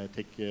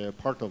take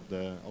part of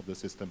the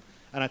system.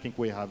 And I think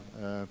we have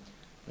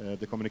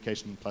the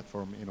communication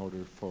platform in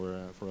order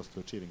for us to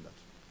achieving that.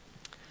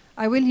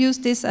 I will use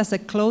this as a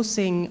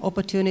closing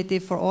opportunity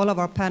for all of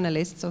our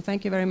panelists, so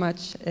thank you very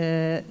much.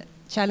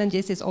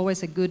 Challenges is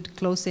always a good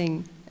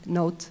closing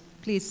note.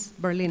 Please,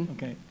 Berlin.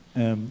 Okay,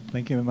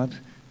 thank you very much.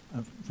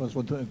 First,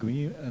 want to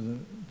agree,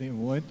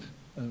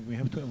 we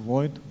have to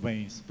avoid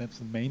waste. That's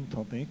the main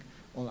topic.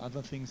 All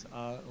other things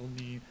are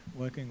only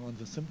working on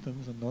the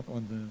symptoms and not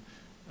on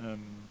the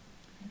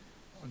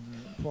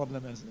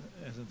problem as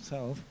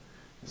itself.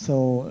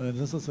 So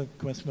this is a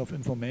question of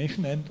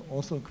information, and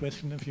also a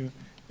question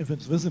if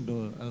it's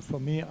visible. For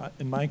me,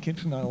 in my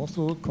kitchen, I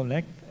also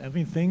collect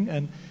everything,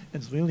 and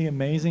it's really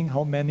amazing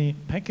how many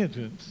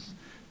packages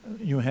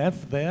you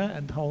have there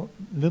and how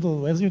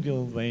little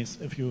residual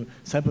waste if you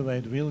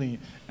separate really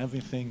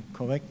everything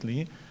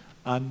correctly.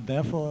 And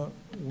therefore,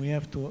 we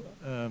have to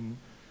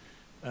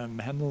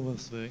handle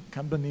with the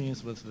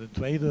companies, with the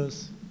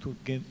traders, to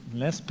get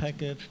less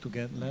package, to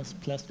get less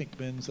plastic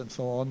bins and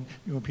so on.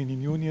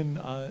 European Union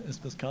is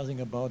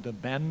discussing about a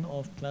ban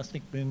of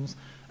plastic bins,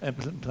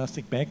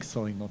 plastic bags,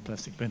 sorry, not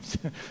plastic bins,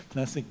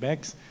 plastic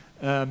bags,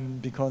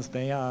 because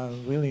they are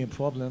really a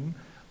problem.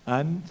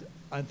 And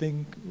I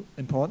think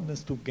important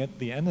is to get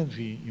the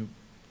energy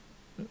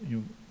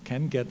you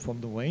can get from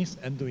the waste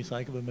and the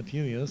recyclable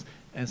materials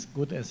as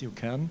good as you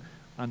can,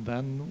 and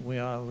then we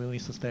are really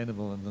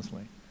sustainable in this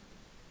way.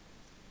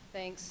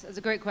 Thanks. That's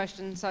a great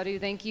question, Sadhu.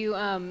 Thank you.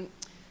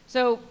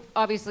 So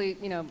obviously,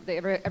 you know,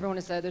 everyone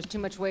has said there's too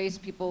much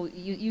waste. People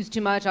use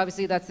too much.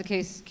 Obviously, that's the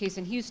case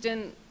in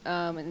Houston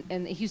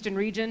and the Houston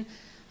region.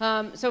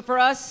 So for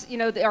us, you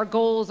know, our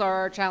goals are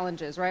our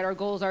challenges, right? Our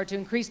goals are to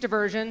increase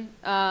diversion,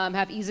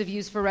 have ease of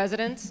use for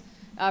residents,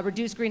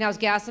 reduce greenhouse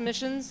gas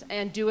emissions,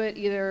 and do it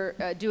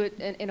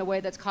in a way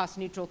that's cost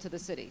neutral to the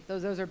city.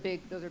 Those are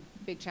big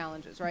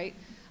challenges, right?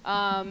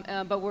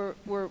 But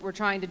we're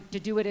trying to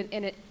do it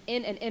in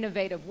an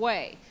innovative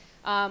way.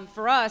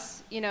 For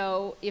us, you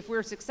know, if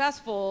we're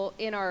successful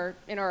in our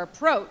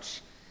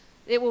approach,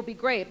 it will be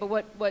great.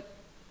 But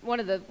one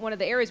of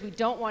the areas we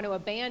don't want to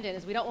abandon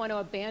is we don't want to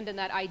abandon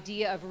that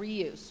idea of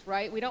reuse,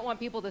 right? We don't want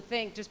people to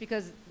think just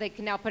because they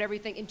can now put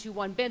everything into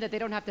one bin that they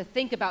don't have to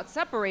think about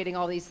separating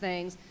all these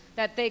things,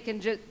 that they can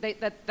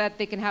that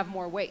they can have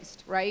more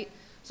waste, right?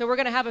 So we're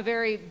going to have a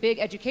very big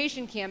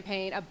education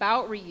campaign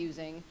about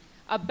reusing,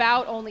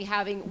 about only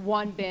having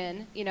one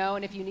bin, you know,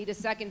 and if you need a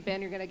second bin,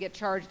 you're going to get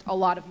charged a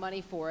lot of money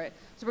for it.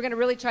 So we're going to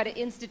really try to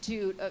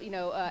institute,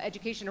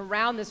 education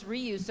around this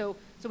reuse, so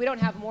we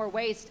don't have more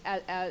waste,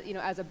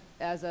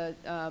 as a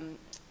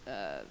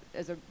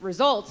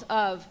result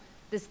of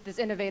this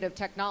innovative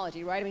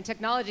technology, right? I mean,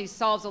 technology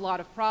solves a lot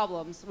of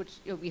problems, which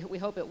we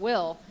hope it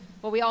will,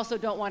 but we also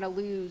don't want to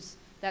lose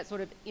that sort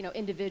of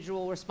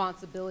individual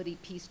responsibility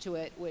piece to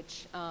it,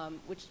 which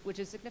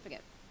is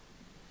significant.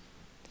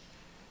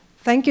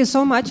 Thank you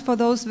so much for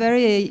those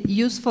very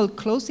useful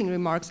closing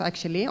remarks,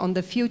 actually, on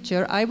the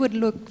future. I would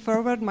look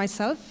forward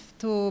myself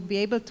to be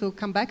able to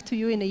come back to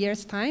you in a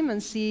year's time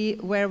and see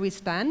where we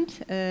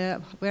stand.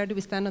 Where do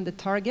we stand on the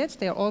targets?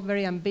 They are all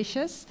very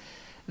ambitious,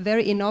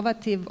 very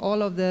innovative,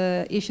 all of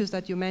the issues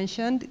that you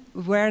mentioned.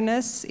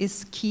 Awareness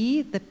is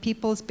key. The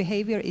people's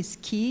behavior is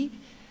key.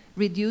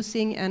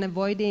 Reducing and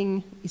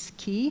avoiding is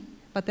key.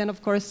 But then,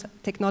 of course,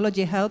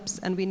 technology helps,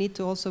 and we need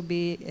to also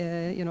be,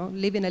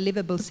 live in a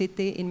livable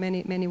city in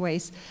many, many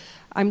ways.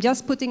 I'm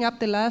just putting up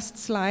the last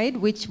slide,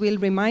 which will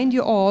remind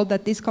you all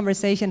that this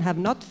conversation have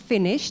not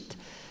finished.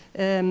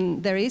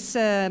 There is,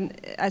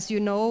 as you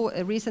know,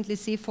 recently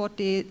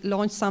C40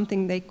 launched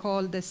something they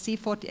call the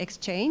C40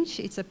 Exchange.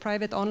 It's a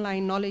private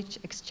online knowledge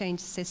exchange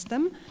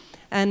system.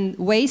 And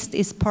waste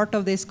is part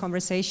of this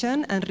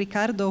conversation. And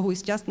Ricardo, who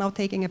is just now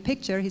taking a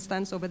picture, he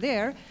stands over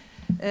there.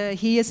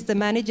 He is the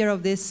manager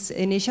of this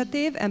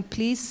initiative, and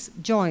please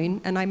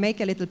join. And I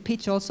make a little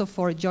pitch also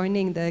for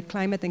joining the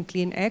Climate and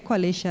Clean Air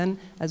Coalition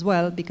as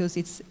well, because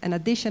it's an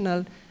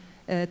additional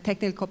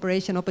technical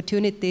cooperation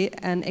opportunity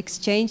and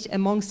exchange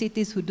among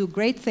cities who do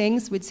great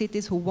things with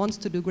cities who want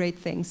to do great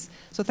things.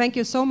 So thank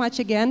you so much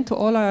again to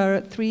all our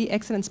 3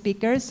 excellent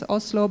speakers,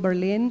 Oslo,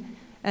 Berlin,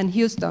 and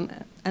Houston.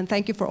 And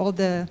thank you for all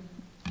the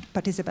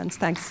participants.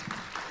 Thanks.